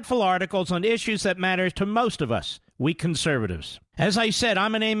insightful articles on issues that matter to most of us, we conservatives. As I said,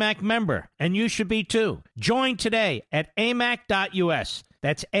 I'm an AMAC member, and you should be too. Join today at amac.us.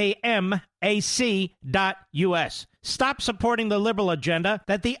 That's AMAC.us. Stop supporting the liberal agenda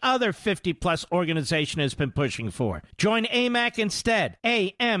that the other 50-plus organization has been pushing for. Join AMAC instead.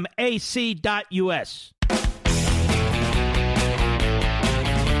 AMAC.us.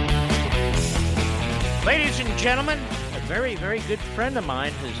 Ladies and gentlemen, a very, very good friend of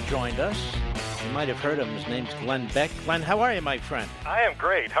mine has joined us. You might have heard him. His name's Glenn Beck. Glenn, how are you, my friend? I am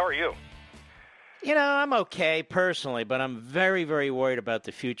great. How are you? You know, I'm okay personally, but I'm very, very worried about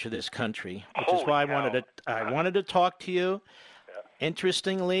the future of this country, which is why I wanted to talk to you. Yeah.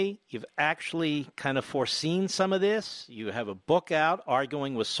 Interestingly, you've actually kind of foreseen some of this. You have a book out,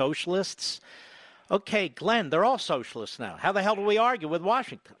 Arguing with Socialists. Okay, Glenn, they're all socialists now. How the hell do we argue with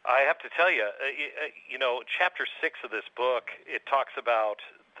Washington? I have to tell you, Chapter 6 of this book, it talks about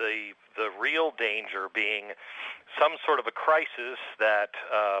the real danger being some sort of a crisis that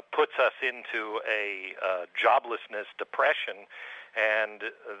puts us into a joblessness depression, and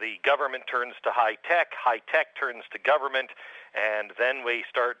the government turns to high tech turns to government, and then we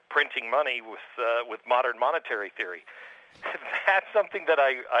start printing money with modern monetary theory. That's something that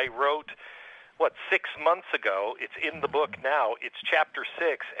I wrote 6 months ago. It's in the book now. It's Chapter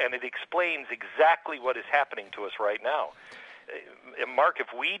 6, and it explains exactly what is happening to us right now. Mark, if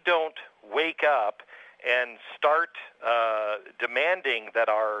we don't wake up and start demanding that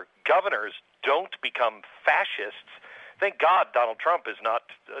our governors don't become fascists, thank God Donald Trump is not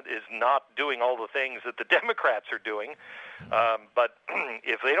doing all the things that the Democrats are doing. But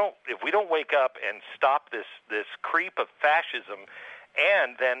if we don't wake up and stop this creep of fascism,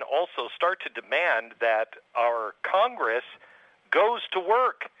 and then also start to demand that our Congress goes to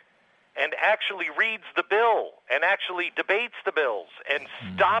work and actually reads the bill and actually debates the bills and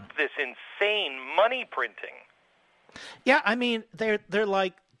stop this insane money printing. Yeah, I mean, they're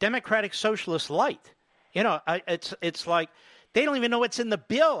like Democratic Socialist light. You know, it's like they don't even know what's in the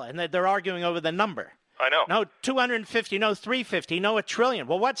bill, and they're arguing over the number. I know. No 250, no 350, no $1 trillion.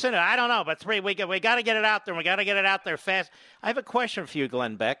 Well, what's in it? I don't know, but we got to get it out there. We got to get it out there fast. I have a question for you,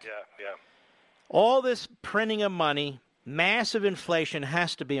 Glenn Beck. Yeah. All this printing of money, massive inflation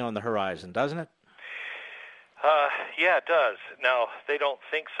has to be on the horizon, doesn't it? Yeah, it does. Now, they don't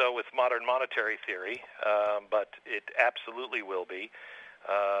think so with modern monetary theory, but it absolutely will be.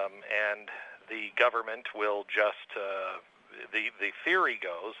 And the government will just, the theory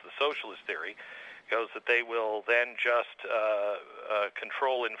goes, the socialist theory, goes that they will then just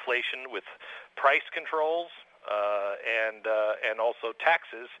control inflation with price controls and also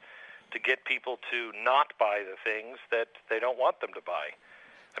taxes to get people to not buy the things that they don't want them to buy.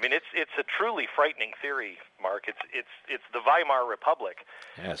 I mean, it's a truly frightening theory, Mark. It's the Weimar Republic,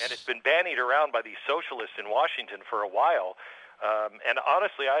 yes. And it's been bandied around by these socialists in Washington for a while. And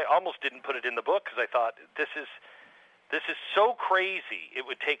honestly, I almost didn't put it in the book because I thought this is so crazy. It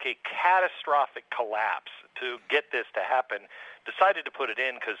would take a catastrophic collapse to get this to happen. Decided to put it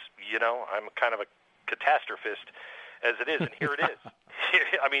in because, I'm kind of a catastrophist as it is, and here it is.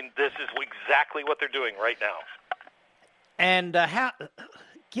 I mean, this is exactly what they're doing right now. And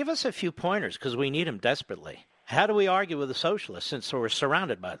give us a few pointers because we need them desperately. How do we argue with the socialists since we're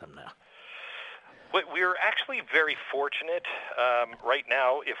surrounded by them now? We're actually very fortunate right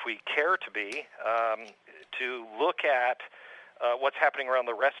now, if we care to be, to look at what's happening around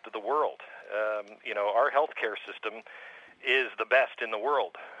the rest of the world. Our healthcare system is the best in the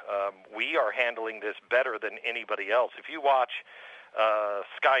world. We are handling this better than anybody else. If you watch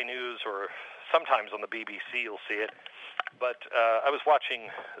Sky News or sometimes on the BBC, you'll see it. But I was watching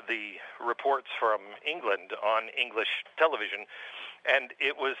the reports from England on English television, and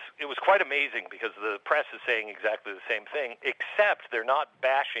it was quite amazing because the press is saying exactly the same thing, except they're not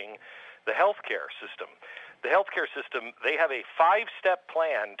bashing the healthcare system. The healthcare system, they have a 5-step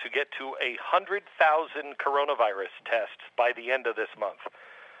plan to get to 100,000 coronavirus tests by the end of this month.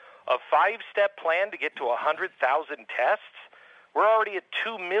 A 5-step plan to get to 100,000 tests? We're already at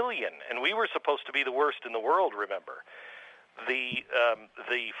 2 million, and we were supposed to be the worst in the world, remember. The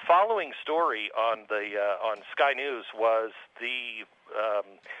following story on Sky News was the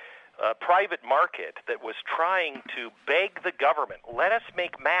private market that was trying to beg the government, let us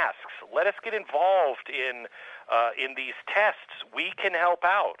make masks, let us get involved in these tests, we can help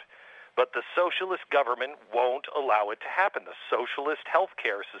out. But the socialist government won't allow it to happen. The socialist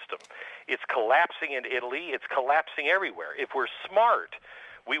healthcare system, it's collapsing in Italy, it's collapsing everywhere. If we're smart,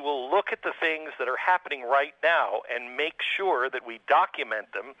 We will look at the things that are happening right now and make sure that we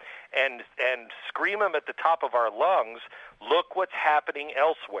document them and scream them at the top of our lungs. Look what's happening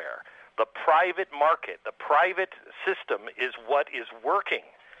elsewhere. The private market, the private system is what is working.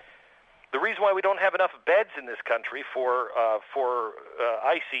 The reason why we don't have enough beds in this country for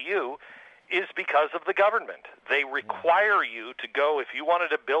ICU is because of the government. They require you to go, if you wanted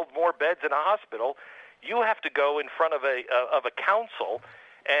to build more beds in a hospital, you have to go in front of a council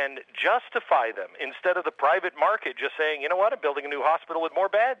and justify them instead of the private market just saying, you know what, I'm building a new hospital with more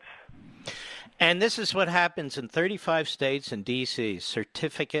beds. And this is what happens in 35 states and D.C.,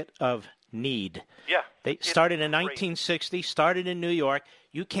 Certificate of Need. Yeah. They started in 1960, started in New York.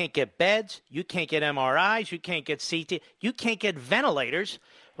 You can't get beds, you can't get MRIs, you can't get CT, you can't get ventilators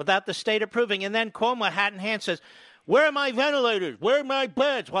without the state approving. And then Cuomo, hat in hand, says, where are my ventilators? Where are my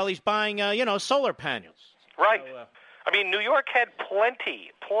beds? While he's buying, solar panels. Right. So, I mean, New York had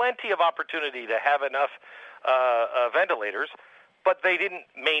plenty of opportunity to have enough ventilators, but they didn't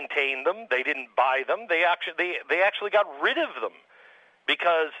maintain them. They didn't buy them. They actually got rid of them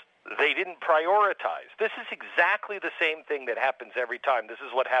because they didn't prioritize. This is exactly the same thing that happens every time. This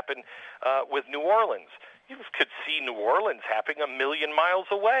is what happened with New Orleans. You could see New Orleans happening 1 million miles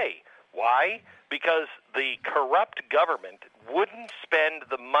away. Why? Because the corrupt government wouldn't spend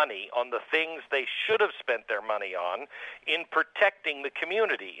the money on the things they should have spent their money on in protecting the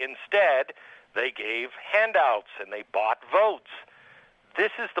community. Instead, they gave handouts and they bought votes.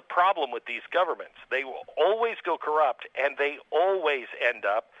 This is the problem with these governments. They will always go corrupt, and they always end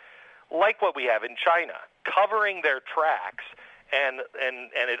up like what we have in China, covering their tracks, and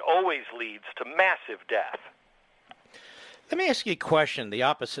it always leads to massive death. Let me ask you a question, the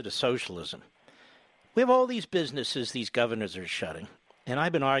opposite of socialism. We have all these businesses these governors are shutting, and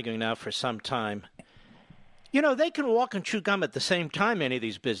I've been arguing now for some time. You know, they can walk and chew gum at the same time, many of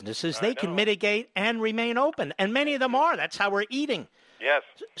these businesses. They can mitigate and remain open, and many of them are. That's how we're eating. Yes.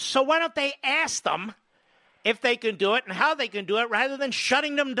 So why don't they ask them if they can do it and how they can do it rather than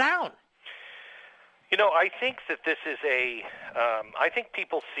shutting them down? You know, I think that this is I think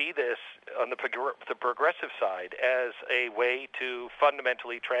people see this on the progressive side as a way to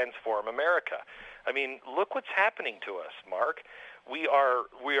fundamentally transform America. I mean, look what's happening to us, Mark. We are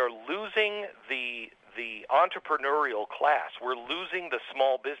losing the entrepreneurial class. We're losing the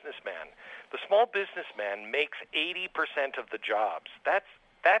small businessman. The small businessman makes 80% of the jobs. That's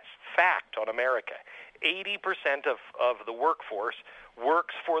fact on America. 80% of the workforce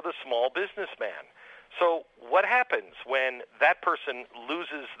works for the small businessman. So what happens when that person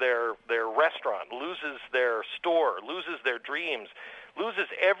loses their restaurant, loses their store, loses their dreams, loses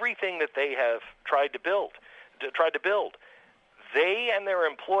everything that they have tried to build? They and their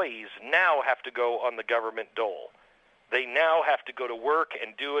employees now have to go on the government dole. They now have to go to work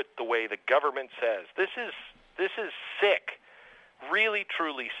and do it the way the government says. This is sick, really,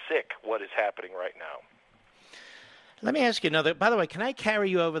 truly sick, what is happening right now. Let me ask you another. By the way, can I carry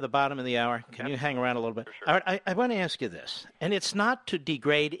you over the bottom of the hour? Can you hang around a little bit? For sure. All right, I want to ask you this, and it's not to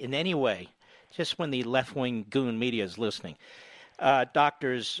degrade in any way, just when the left-wing goon media is listening,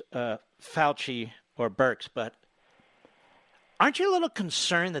 doctors Fauci or Birx, but aren't you a little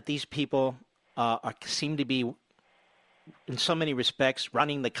concerned that these people seem to be, in so many respects,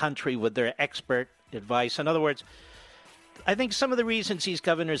 running the country with their expert advice? In other words, I think some of the reasons these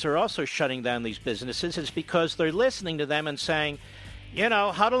governors are also shutting down these businesses is because they're listening to them and saying, you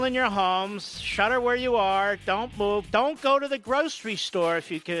know, huddle in your homes, shutter where you are, don't move, don't go to the grocery store if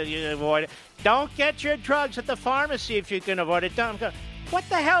you can avoid it, don't get your drugs at the pharmacy if you can avoid it. Don't go. What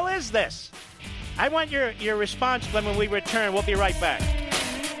the hell is this? I want your response when we return. We'll be right back.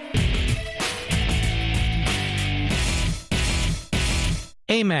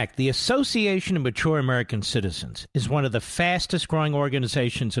 AMAC, the Association of Mature American Citizens, is one of the fastest-growing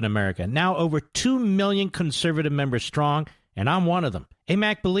organizations in America, now over 2 million conservative members strong, and I'm one of them.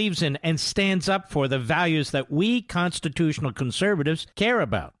 AMAC believes in and stands up for the values that we constitutional conservatives care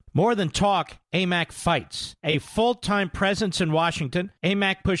about. More than talk, AMAC fights. A full-time presence in Washington,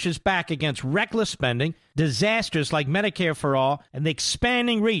 AMAC pushes back against reckless spending, disasters like Medicare for All, and the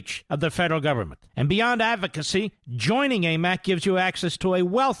expanding reach of the federal government. And beyond advocacy, joining AMAC gives you access to a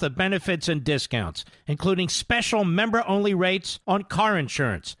wealth of benefits and discounts, including special member-only rates on car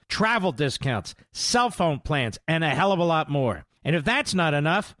insurance, travel discounts, cell phone plans, and a hell of a lot more. And if that's not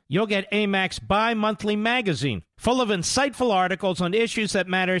enough, you'll get AMAC's bi-monthly magazine, full of insightful articles on issues that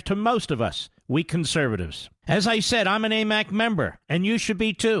matter to most of us, we conservatives. As I said, I'm an AMAC member, and you should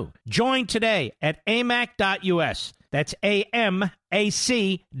be too. Join today at amac.us. That's AMAC.us.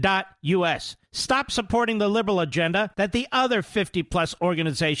 Stop supporting the liberal agenda that the other 50-plus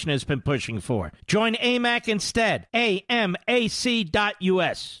organization has been pushing for. Join AMAC instead. AMAC.us.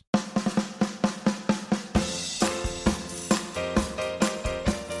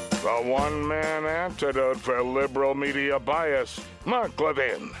 The one-man antidote for liberal media bias. Mark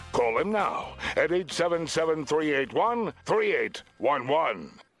Levin. Call him now at 877-381-3811.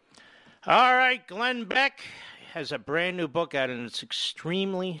 All right, Glenn Beck has a brand new book out, and it's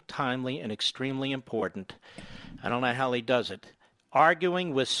extremely timely and extremely important. I don't know how he does it.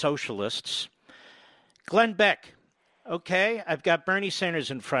 Arguing with Socialists. Glenn Beck. Okay, I've got Bernie Sanders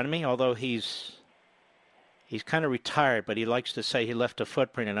in front of me, although he's kind of retired, but he likes to say he left a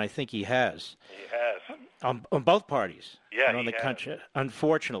footprint, and I think he has. He has. On both parties. Yeah, on the country,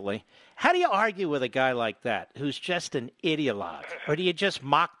 unfortunately. How do you argue with a guy like that who's just an ideologue? Or do you just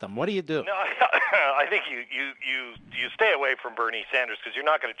mock them? What do you do? No, I think you stay away from Bernie Sanders because you're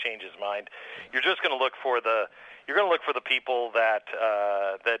not going to change his mind. You're just going to look for the people that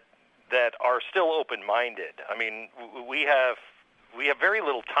are still open-minded. I mean, we have very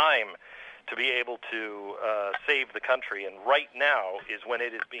little time to be able to save the country, and right now is when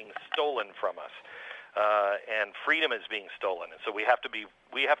it is being stolen from us, and freedom is being stolen, and so we have to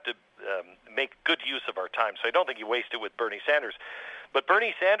make good use of our time. So I don't think you waste it with Bernie Sanders, but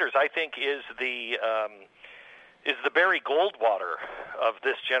Bernie Sanders, I think, is the Barry Goldwater of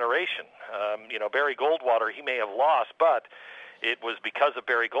this generation. Barry Goldwater, he may have lost, but it was because of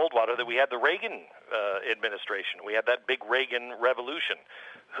Barry Goldwater that we had the Reagan administration. We had that big Reagan revolution.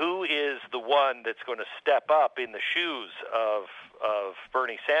 Who is the one that's going to step up in the shoes of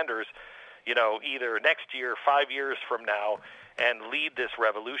Bernie Sanders, either next year, 5 years from now, and lead this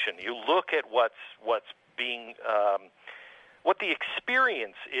revolution? You look at what's being what the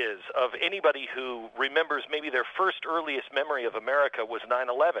experience is of anybody who remembers maybe their first earliest memory of America was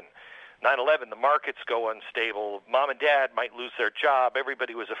 9/11. 9/11, the markets go unstable. Mom and dad might lose their job.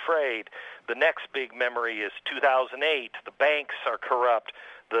 Everybody was afraid. The next big memory is 2008. The banks are corrupt.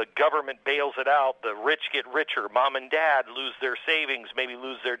 The government bails it out. The rich get richer. Mom and dad lose their savings, maybe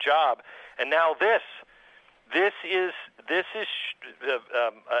lose their job. And now this is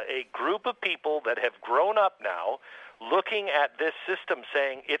a group of people that have grown up now, looking at this system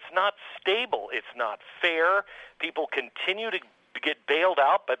saying it's not stable, it's not fair. People continue to get bailed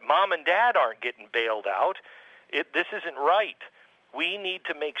out, but mom and dad aren't getting bailed out. This isn't right. We need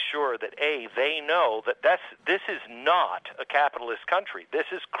to make sure that, they know that this is not a capitalist country.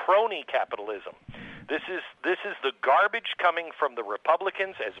 This is crony capitalism. This is the garbage coming from the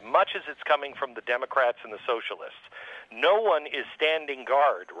Republicans as much as it's coming from the Democrats and the Socialists. No one is standing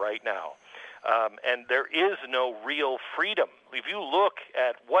guard right now. And there is no real freedom. If you look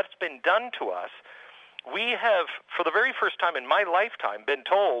at what's been done to us, we have, for the very first time in my lifetime, been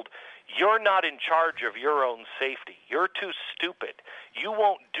told, you're not in charge of your own safety. You're too stupid. You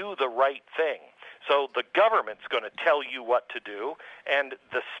won't do the right thing. So the government's going to tell you what to do, and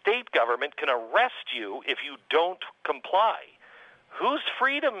the state government can arrest you if you don't comply. Whose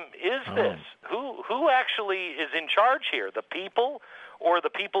freedom is this? Who actually is in charge here? The people, or the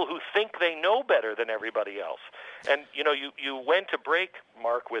people who think they know better than everybody else? And you went to break,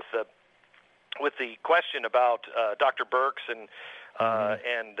 Mark, with the question about Dr. Birx and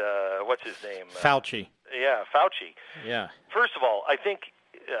what's his name? Fauci. Yeah, Fauci. Yeah. First of all,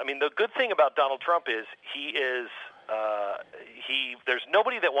 the good thing about Donald Trump is there's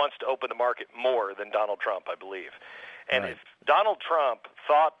nobody that wants to open the market more than Donald Trump, I believe. And if Donald Trump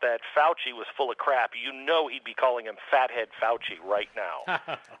thought that Fauci was full of crap, he'd be calling him Fathead Fauci right now.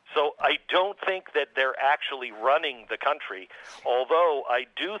 So I don't think that they're actually running the country, although I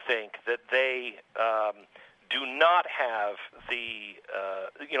do think that they do not have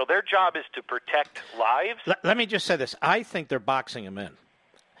their job is to protect lives. Let me just say this. I think they're boxing him in.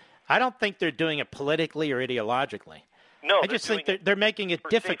 I don't think they're doing it politically or ideologically. No, I just think they're making it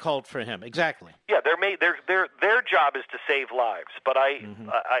difficult for him. Exactly. Yeah, their job is to save lives. But I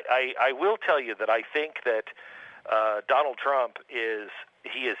will tell you that I think that Donald Trump is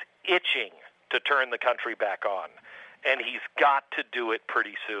itching to turn the country back on, and he's got to do it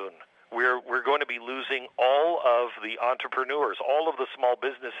pretty soon. We're going to be losing all of the entrepreneurs, all of the small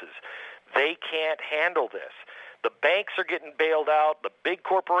businesses. They can't handle this. The banks are getting bailed out. The big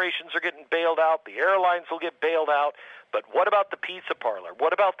corporations are getting bailed out. The airlines will get bailed out. But what about the pizza parlor?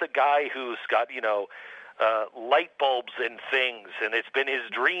 What about the guy who's got, light bulbs and things, and it's been his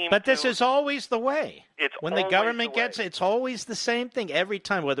dream? But this is always the way. When the government gets it, it's always the same thing every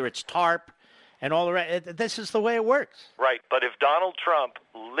time, whether it's TARP and all the rest. This is the way it works. Right. But if Donald Trump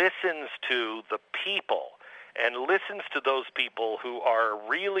listens to the people and listens to those people who are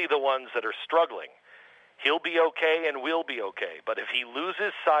really the ones that are struggling, he'll be okay and we'll be okay. But if he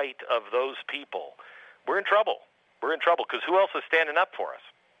loses sight of those people, we're in trouble. We're in trouble because who else is standing up for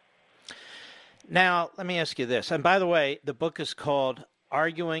us? Now, let me ask you this. And by the way, the book is called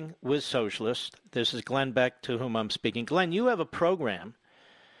Arguing with Socialists. This is Glenn Beck, to whom I'm speaking. Glenn, you have a program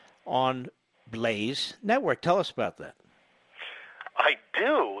on Blaze Network. Tell us about that. I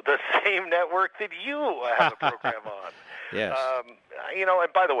do. The same network that you have a program on. Yes.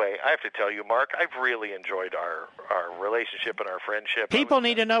 And by the way, I have to tell you, Mark, I've really enjoyed our relationship and our friendship. People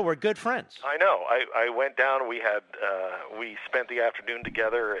need to know we're good friends. I know. I went down. We spent the afternoon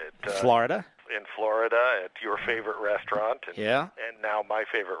together at Florida. In Florida at your favorite restaurant. And now my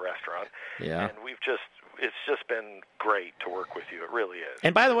favorite restaurant. Yeah. And it's just been great to work with you. It really is.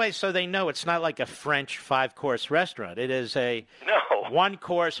 And by the way, so they know, it's not like a French 5-course restaurant. It is a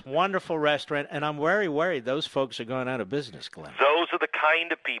 1-course, wonderful restaurant, and I'm very worried those folks are going out of business, Glenn. Those are the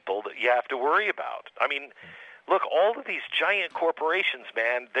kind of people that you have to worry about. I mean, look, all of these giant corporations,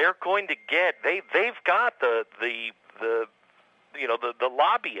 man, they're going to get they've got the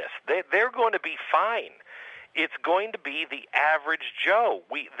lobbyists. They're going to be fine. It's going to be the average Joe.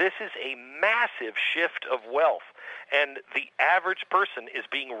 This is a massive shift of wealth, and the average person is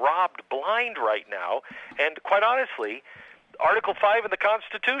being robbed blind right now. And quite honestly, Article 5 of the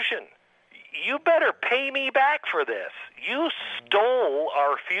Constitution, you better pay me back for this. You stole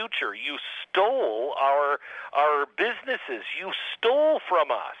our future. You stole our businesses. You stole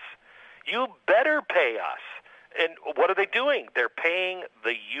from us. You better pay us. And what are they doing? They're paying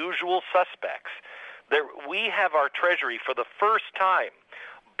the usual suspects. We have our Treasury for the first time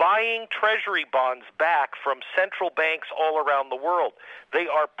buying Treasury bonds back from central banks all around the world. They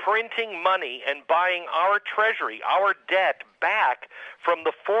are printing money and buying our Treasury, our debt, back from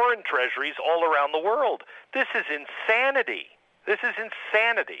the foreign treasuries all around the world. This is insanity. This is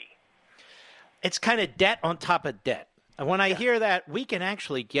insanity. It's kind of debt on top of debt. And when I hear that, we can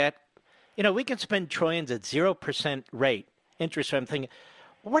actually get, we can spend trillions at 0% rate, interest rate. I'm thinking,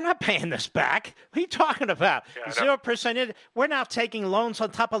 we're not paying this back. What are you talking about? 0%. We're now taking loans on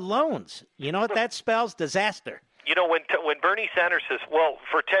top of loans. You know what that spells? Disaster. When Bernie Sanders says, well,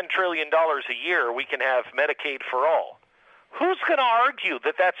 for $10 trillion a year, we can have Medicaid for all. Who's going to argue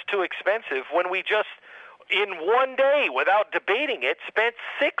that that's too expensive when we just, in one day, without debating it, spent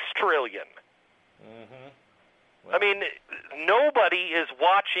 $6 trillion? I mean, nobody is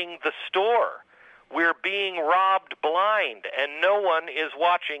watching the store. We're being robbed blind, and no one is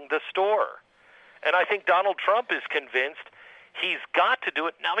watching the store. And I think Donald Trump is convinced he's got to do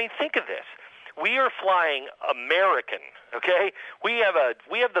it. Now, I mean, think of this. We are flying American, okay? We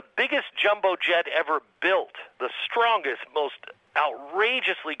have the biggest jumbo jet ever built, the strongest, most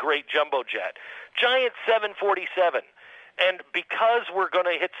outrageously great jumbo jet, giant 747. And because we're going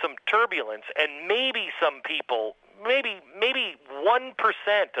to hit some turbulence, and maybe some people, maybe 1%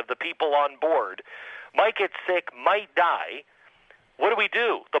 of the people on board might get sick, might die, what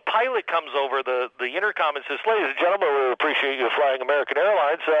do? The pilot comes over the intercom and says, ladies and gentlemen, we appreciate you flying American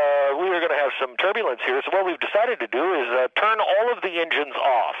Airlines. We are going to have some turbulence here. So what we've decided to do is turn all of the engines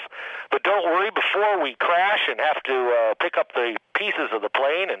off. But don't worry, before we crash and have to pick up the pieces of the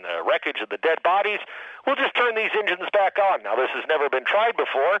plane and the wreckage of the dead bodies, we'll just turn these engines back on. Now, this has never been tried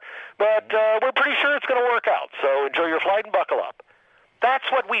before, but we're pretty sure it's going to work out. So enjoy your flight and buckle up. That's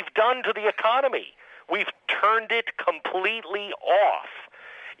what we've done to the economy. We've turned it completely off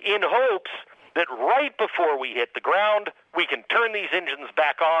in hopes that right before we hit the ground, we can turn these engines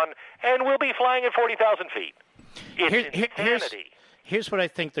back on, and we'll be flying at 40,000 feet. It's insanity. Here's what I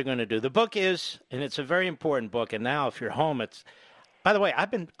think they're going to do. The book is, and it's a very important book, and now if you're home, it's... By the way,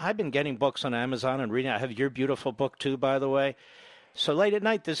 I've been getting books on Amazon and reading. I have your beautiful book, too, by the way. So late at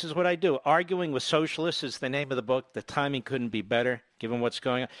night, this is what I do. Arguing with Socialists is the name of the book. The timing couldn't be better, given what's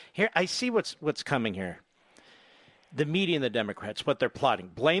going on. Here, I see what's coming here. The media and the Democrats, what they're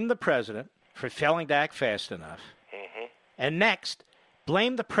plotting. Blame the president for failing to act fast enough. Mm-hmm. And next,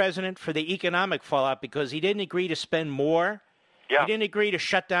 blame the president for the economic fallout because he didn't agree to spend more. Yeah. He didn't agree to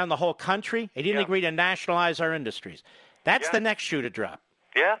shut down the whole country. He didn't agree to nationalize our industries. That's the next shoe to drop.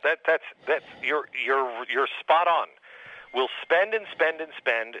 Yeah, that's you're spot on. We'll spend and spend and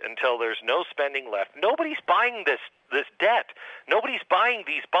spend until there's no spending left. Nobody's buying this debt. Nobody's buying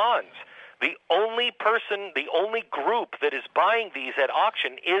these bonds. The only group that is buying these at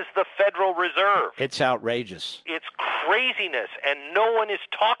auction is the Federal Reserve. It's outrageous. It's craziness, and no one is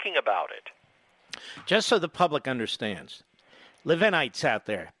talking about it. Just so the public understands, Levinites out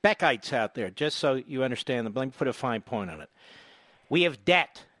there, Beckites out there, just so you understand, let me put a fine point on it. We have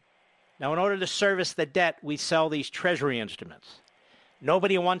debt. Now, in order to service the debt, we sell these treasury instruments.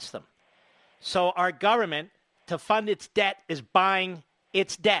 Nobody wants them. So our government, to fund its debt, is buying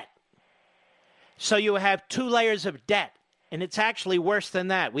its debt. So you have 2 layers of debt, and it's actually worse than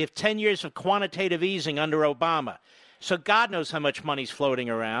that. We have 10 years of quantitative easing under Obama. So God knows how much money's floating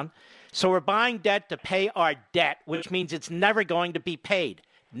around. So we're buying debt to pay our debt, which means it's never going to be paid.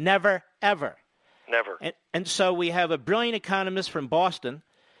 Never, ever. Never. And so we have a brilliant economist from Boston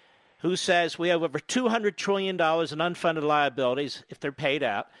who says we have over $200 trillion in unfunded liabilities if they're paid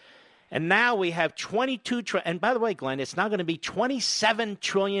out. And now we have $22 trillion. And by the way, Glenn, it's now going to be $27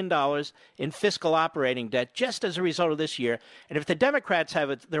 trillion in fiscal operating debt just as a result of this year. And if the Democrats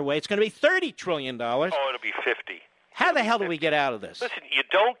have it their way, it's going to be $30 trillion. Oh, it'll be 50. How the hell do we get out of this? Listen, you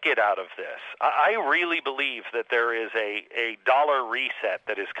don't get out of this. I really believe that there is a dollar reset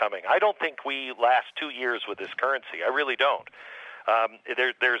that is coming. I don't think we last 2 years with this currency. I really don't.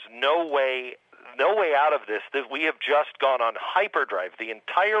 There's no way out of this. That we have just gone on hyperdrive. The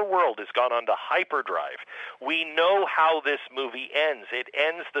entire world has gone on to hyperdrive. We know how this movie ends. It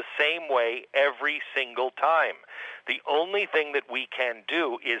ends the same way every single time. The only thing that we can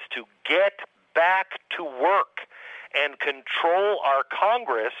do is to get back to work and control our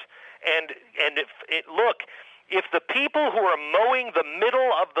Congress. And if the people who are mowing the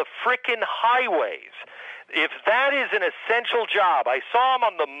middle of the frickin' highways, if that is an essential job, I saw them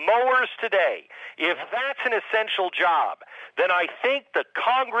on the mowers today, if that's an essential job, then I think the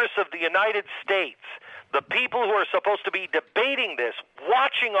Congress of the United States, the people who are supposed to be debating this,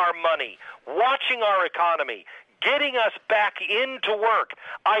 watching our money, watching our economy, getting us back into work,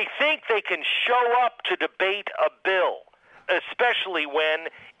 I think they can show up to debate a bill, especially when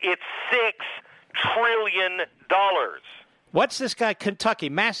it's $6 trillion. What's this guy, Kentucky?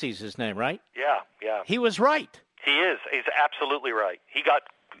 Massey's his name, right? Yeah. He was right. He is. He's absolutely right. He's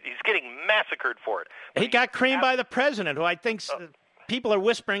getting massacred for it. He got creamed by the president, who I think people are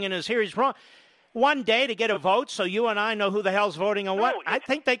whispering in his ear he's wrong. One day to get a vote so you and I know who the hell's voting on what. I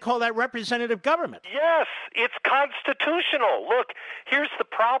think they call that representative government. Yes, it's constitutional. Look, here's the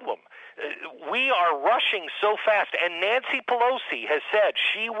problem. We are rushing so fast, and Nancy Pelosi has said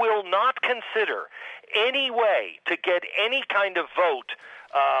she will not consider any way to get any kind of vote,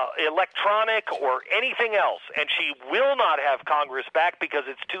 electronic or anything else, and she will not have Congress back because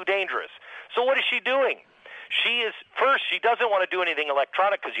it's too dangerous. So what is she doing? She doesn't want to do anything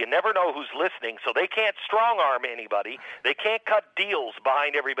electronic because you never know who's listening, so they can't strong-arm anybody. They can't cut deals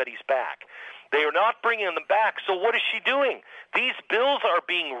behind everybody's back. They are not bringing them back, so what is she doing? These bills are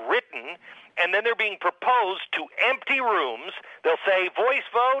being written, and then they're being proposed to empty rooms. They'll say, voice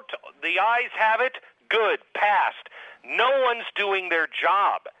vote, the ayes have it, good, passed. No one's doing their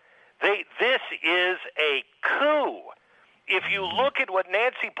job. This is a coup. If you look at what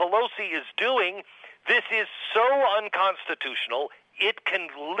Nancy Pelosi is doing, this is so unconstitutional, it can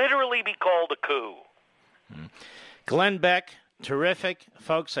literally be called a coup. Glenn Beck, terrific.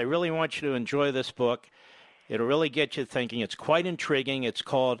 Folks, I really want you to enjoy this book. It'll really get you thinking. It's quite intriguing. It's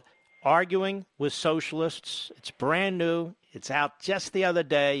called Arguing with Socialists. It's brand new. It's out just the other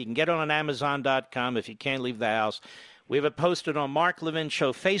day. You can get it on Amazon.com if you can't leave the house. We have it posted on Mark Levin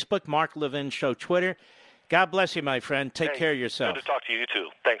Show Facebook, Mark Levin Show Twitter. God bless you, my friend. Take care of yourself. Good to talk to you, too.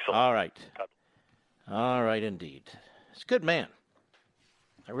 Thanks a lot. All right. All right, indeed. He's a good man.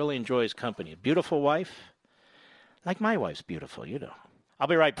 I really enjoy his company. A beautiful wife. Like my wife's beautiful, you know. I'll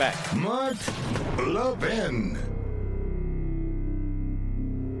be right back. Mark Levin.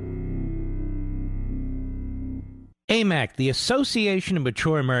 AMAC, the Association of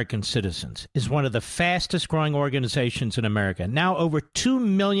Mature American Citizens, is one of the fastest growing organizations in America. Now over 2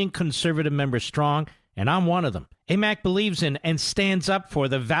 million conservative members strong, and I'm one of them. AMAC believes in and stands up for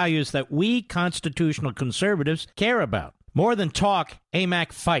the values that we constitutional conservatives care about. More than talk,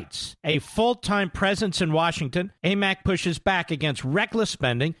 AMAC fights. A full-time presence in Washington, AMAC pushes back against reckless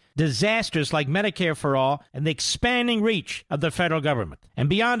spending, disasters like Medicare for All, and the expanding reach of the federal government. And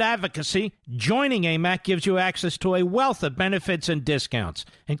beyond advocacy, joining AMAC gives you access to a wealth of benefits and discounts,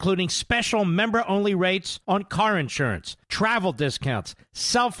 including special member-only rates on car insurance, travel discounts,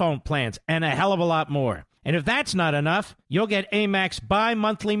 cell phone plans, and a hell of a lot more. And if that's not enough, you'll get AMAC's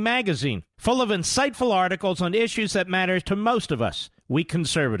bi-monthly magazine, full of insightful articles on issues that matter to most of us, we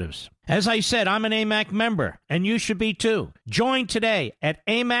conservatives. As I said, I'm an AMAC member, and you should be too. Join today at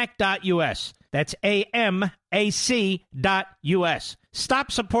amac.us. That's AMAC.us.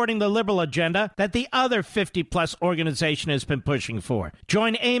 Stop supporting the liberal agenda that the other 50-plus organization has been pushing for.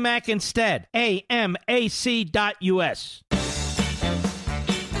 Join AMAC instead. AMAC.us.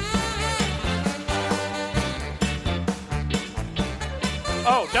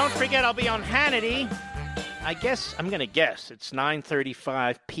 Oh, don't forget I'll be on Hannity. I'm going to guess it's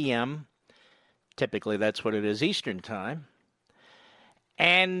 9:35 p.m. Typically, that's what it is Eastern time.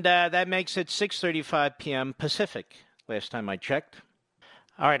 And that makes it 6:35 p.m. Pacific, last time I checked.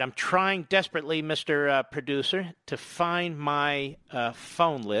 All right, I'm trying desperately, Mr. Producer, to find my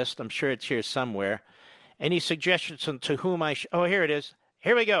phone list. I'm sure it's here somewhere. Any suggestions on to whom I Oh, here it is.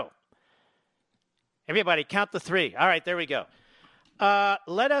 Here we go. Everybody, count the three. All right, there we go.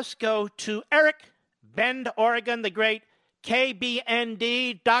 Let us go to Eric, Bend, Oregon, the great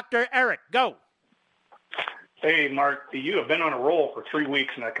KBND. Dr. Eric, go. Hey, Mark, you have been on a roll for 3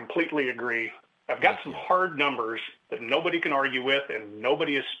 weeks, and I completely agree. I've got some hard numbers that nobody can argue with, and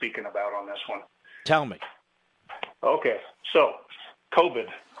nobody is speaking about on this one. Tell me. Okay, so COVID.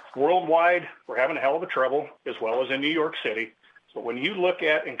 Worldwide, we're having a hell of a trouble, as well as in New York City. But when you look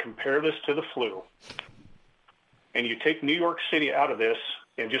at and compare this to the flu, and you take New York City out of this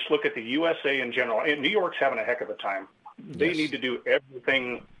and just look at the USA in general, and New York's having a heck of a time. They need to do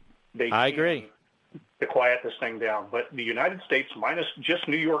everything they can. I agree. To quiet this thing down. But the United States, minus just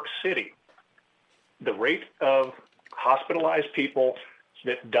New York City, the rate of hospitalized people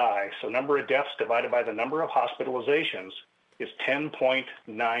that die, so number of deaths divided by the number of hospitalizations, is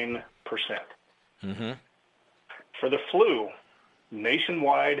 10.9%. Mm-hmm. For the flu,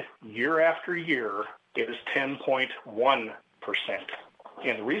 nationwide, year after year, it is 10.1%.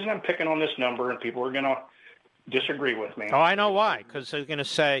 And the reason I'm picking on this number, and people are going to disagree with me. Oh, I know why. Because they're going to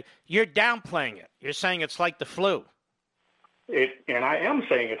say, you're downplaying it. You're saying it's like the flu. And I am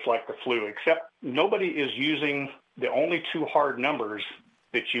saying it's like the flu, except nobody is using the only two hard numbers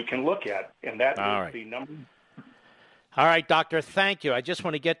that you can look at, and that is the number. All right, doctor, thank you. I just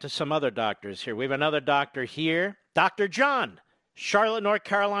want to get to some other doctors here. We have another doctor here. Dr. John, Charlotte, North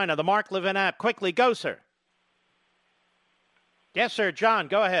Carolina, the Mark Levin app. Quickly, go, sir. Yes, sir. John,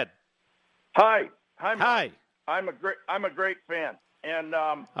 go ahead. Hi. Hi. Hi. I'm a great fan. And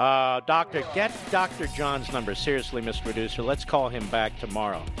doctor, get Dr. John's number. Seriously, Mr. Producer, let's call him back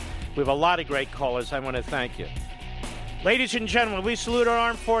tomorrow. We have a lot of great callers. I want to thank you. Ladies and gentlemen, we salute our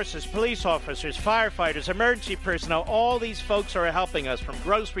armed forces, police officers, firefighters, emergency personnel. All these folks are helping us, from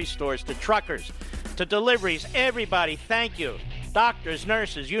grocery stores to truckers to deliveries. Everybody, thank you. Doctors,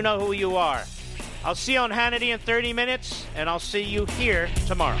 nurses, you know who you are. I'll see you on Hannity in 30 minutes, and I'll see you here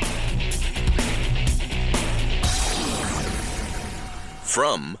tomorrow.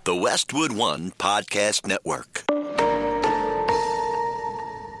 From the Westwood One Podcast Network.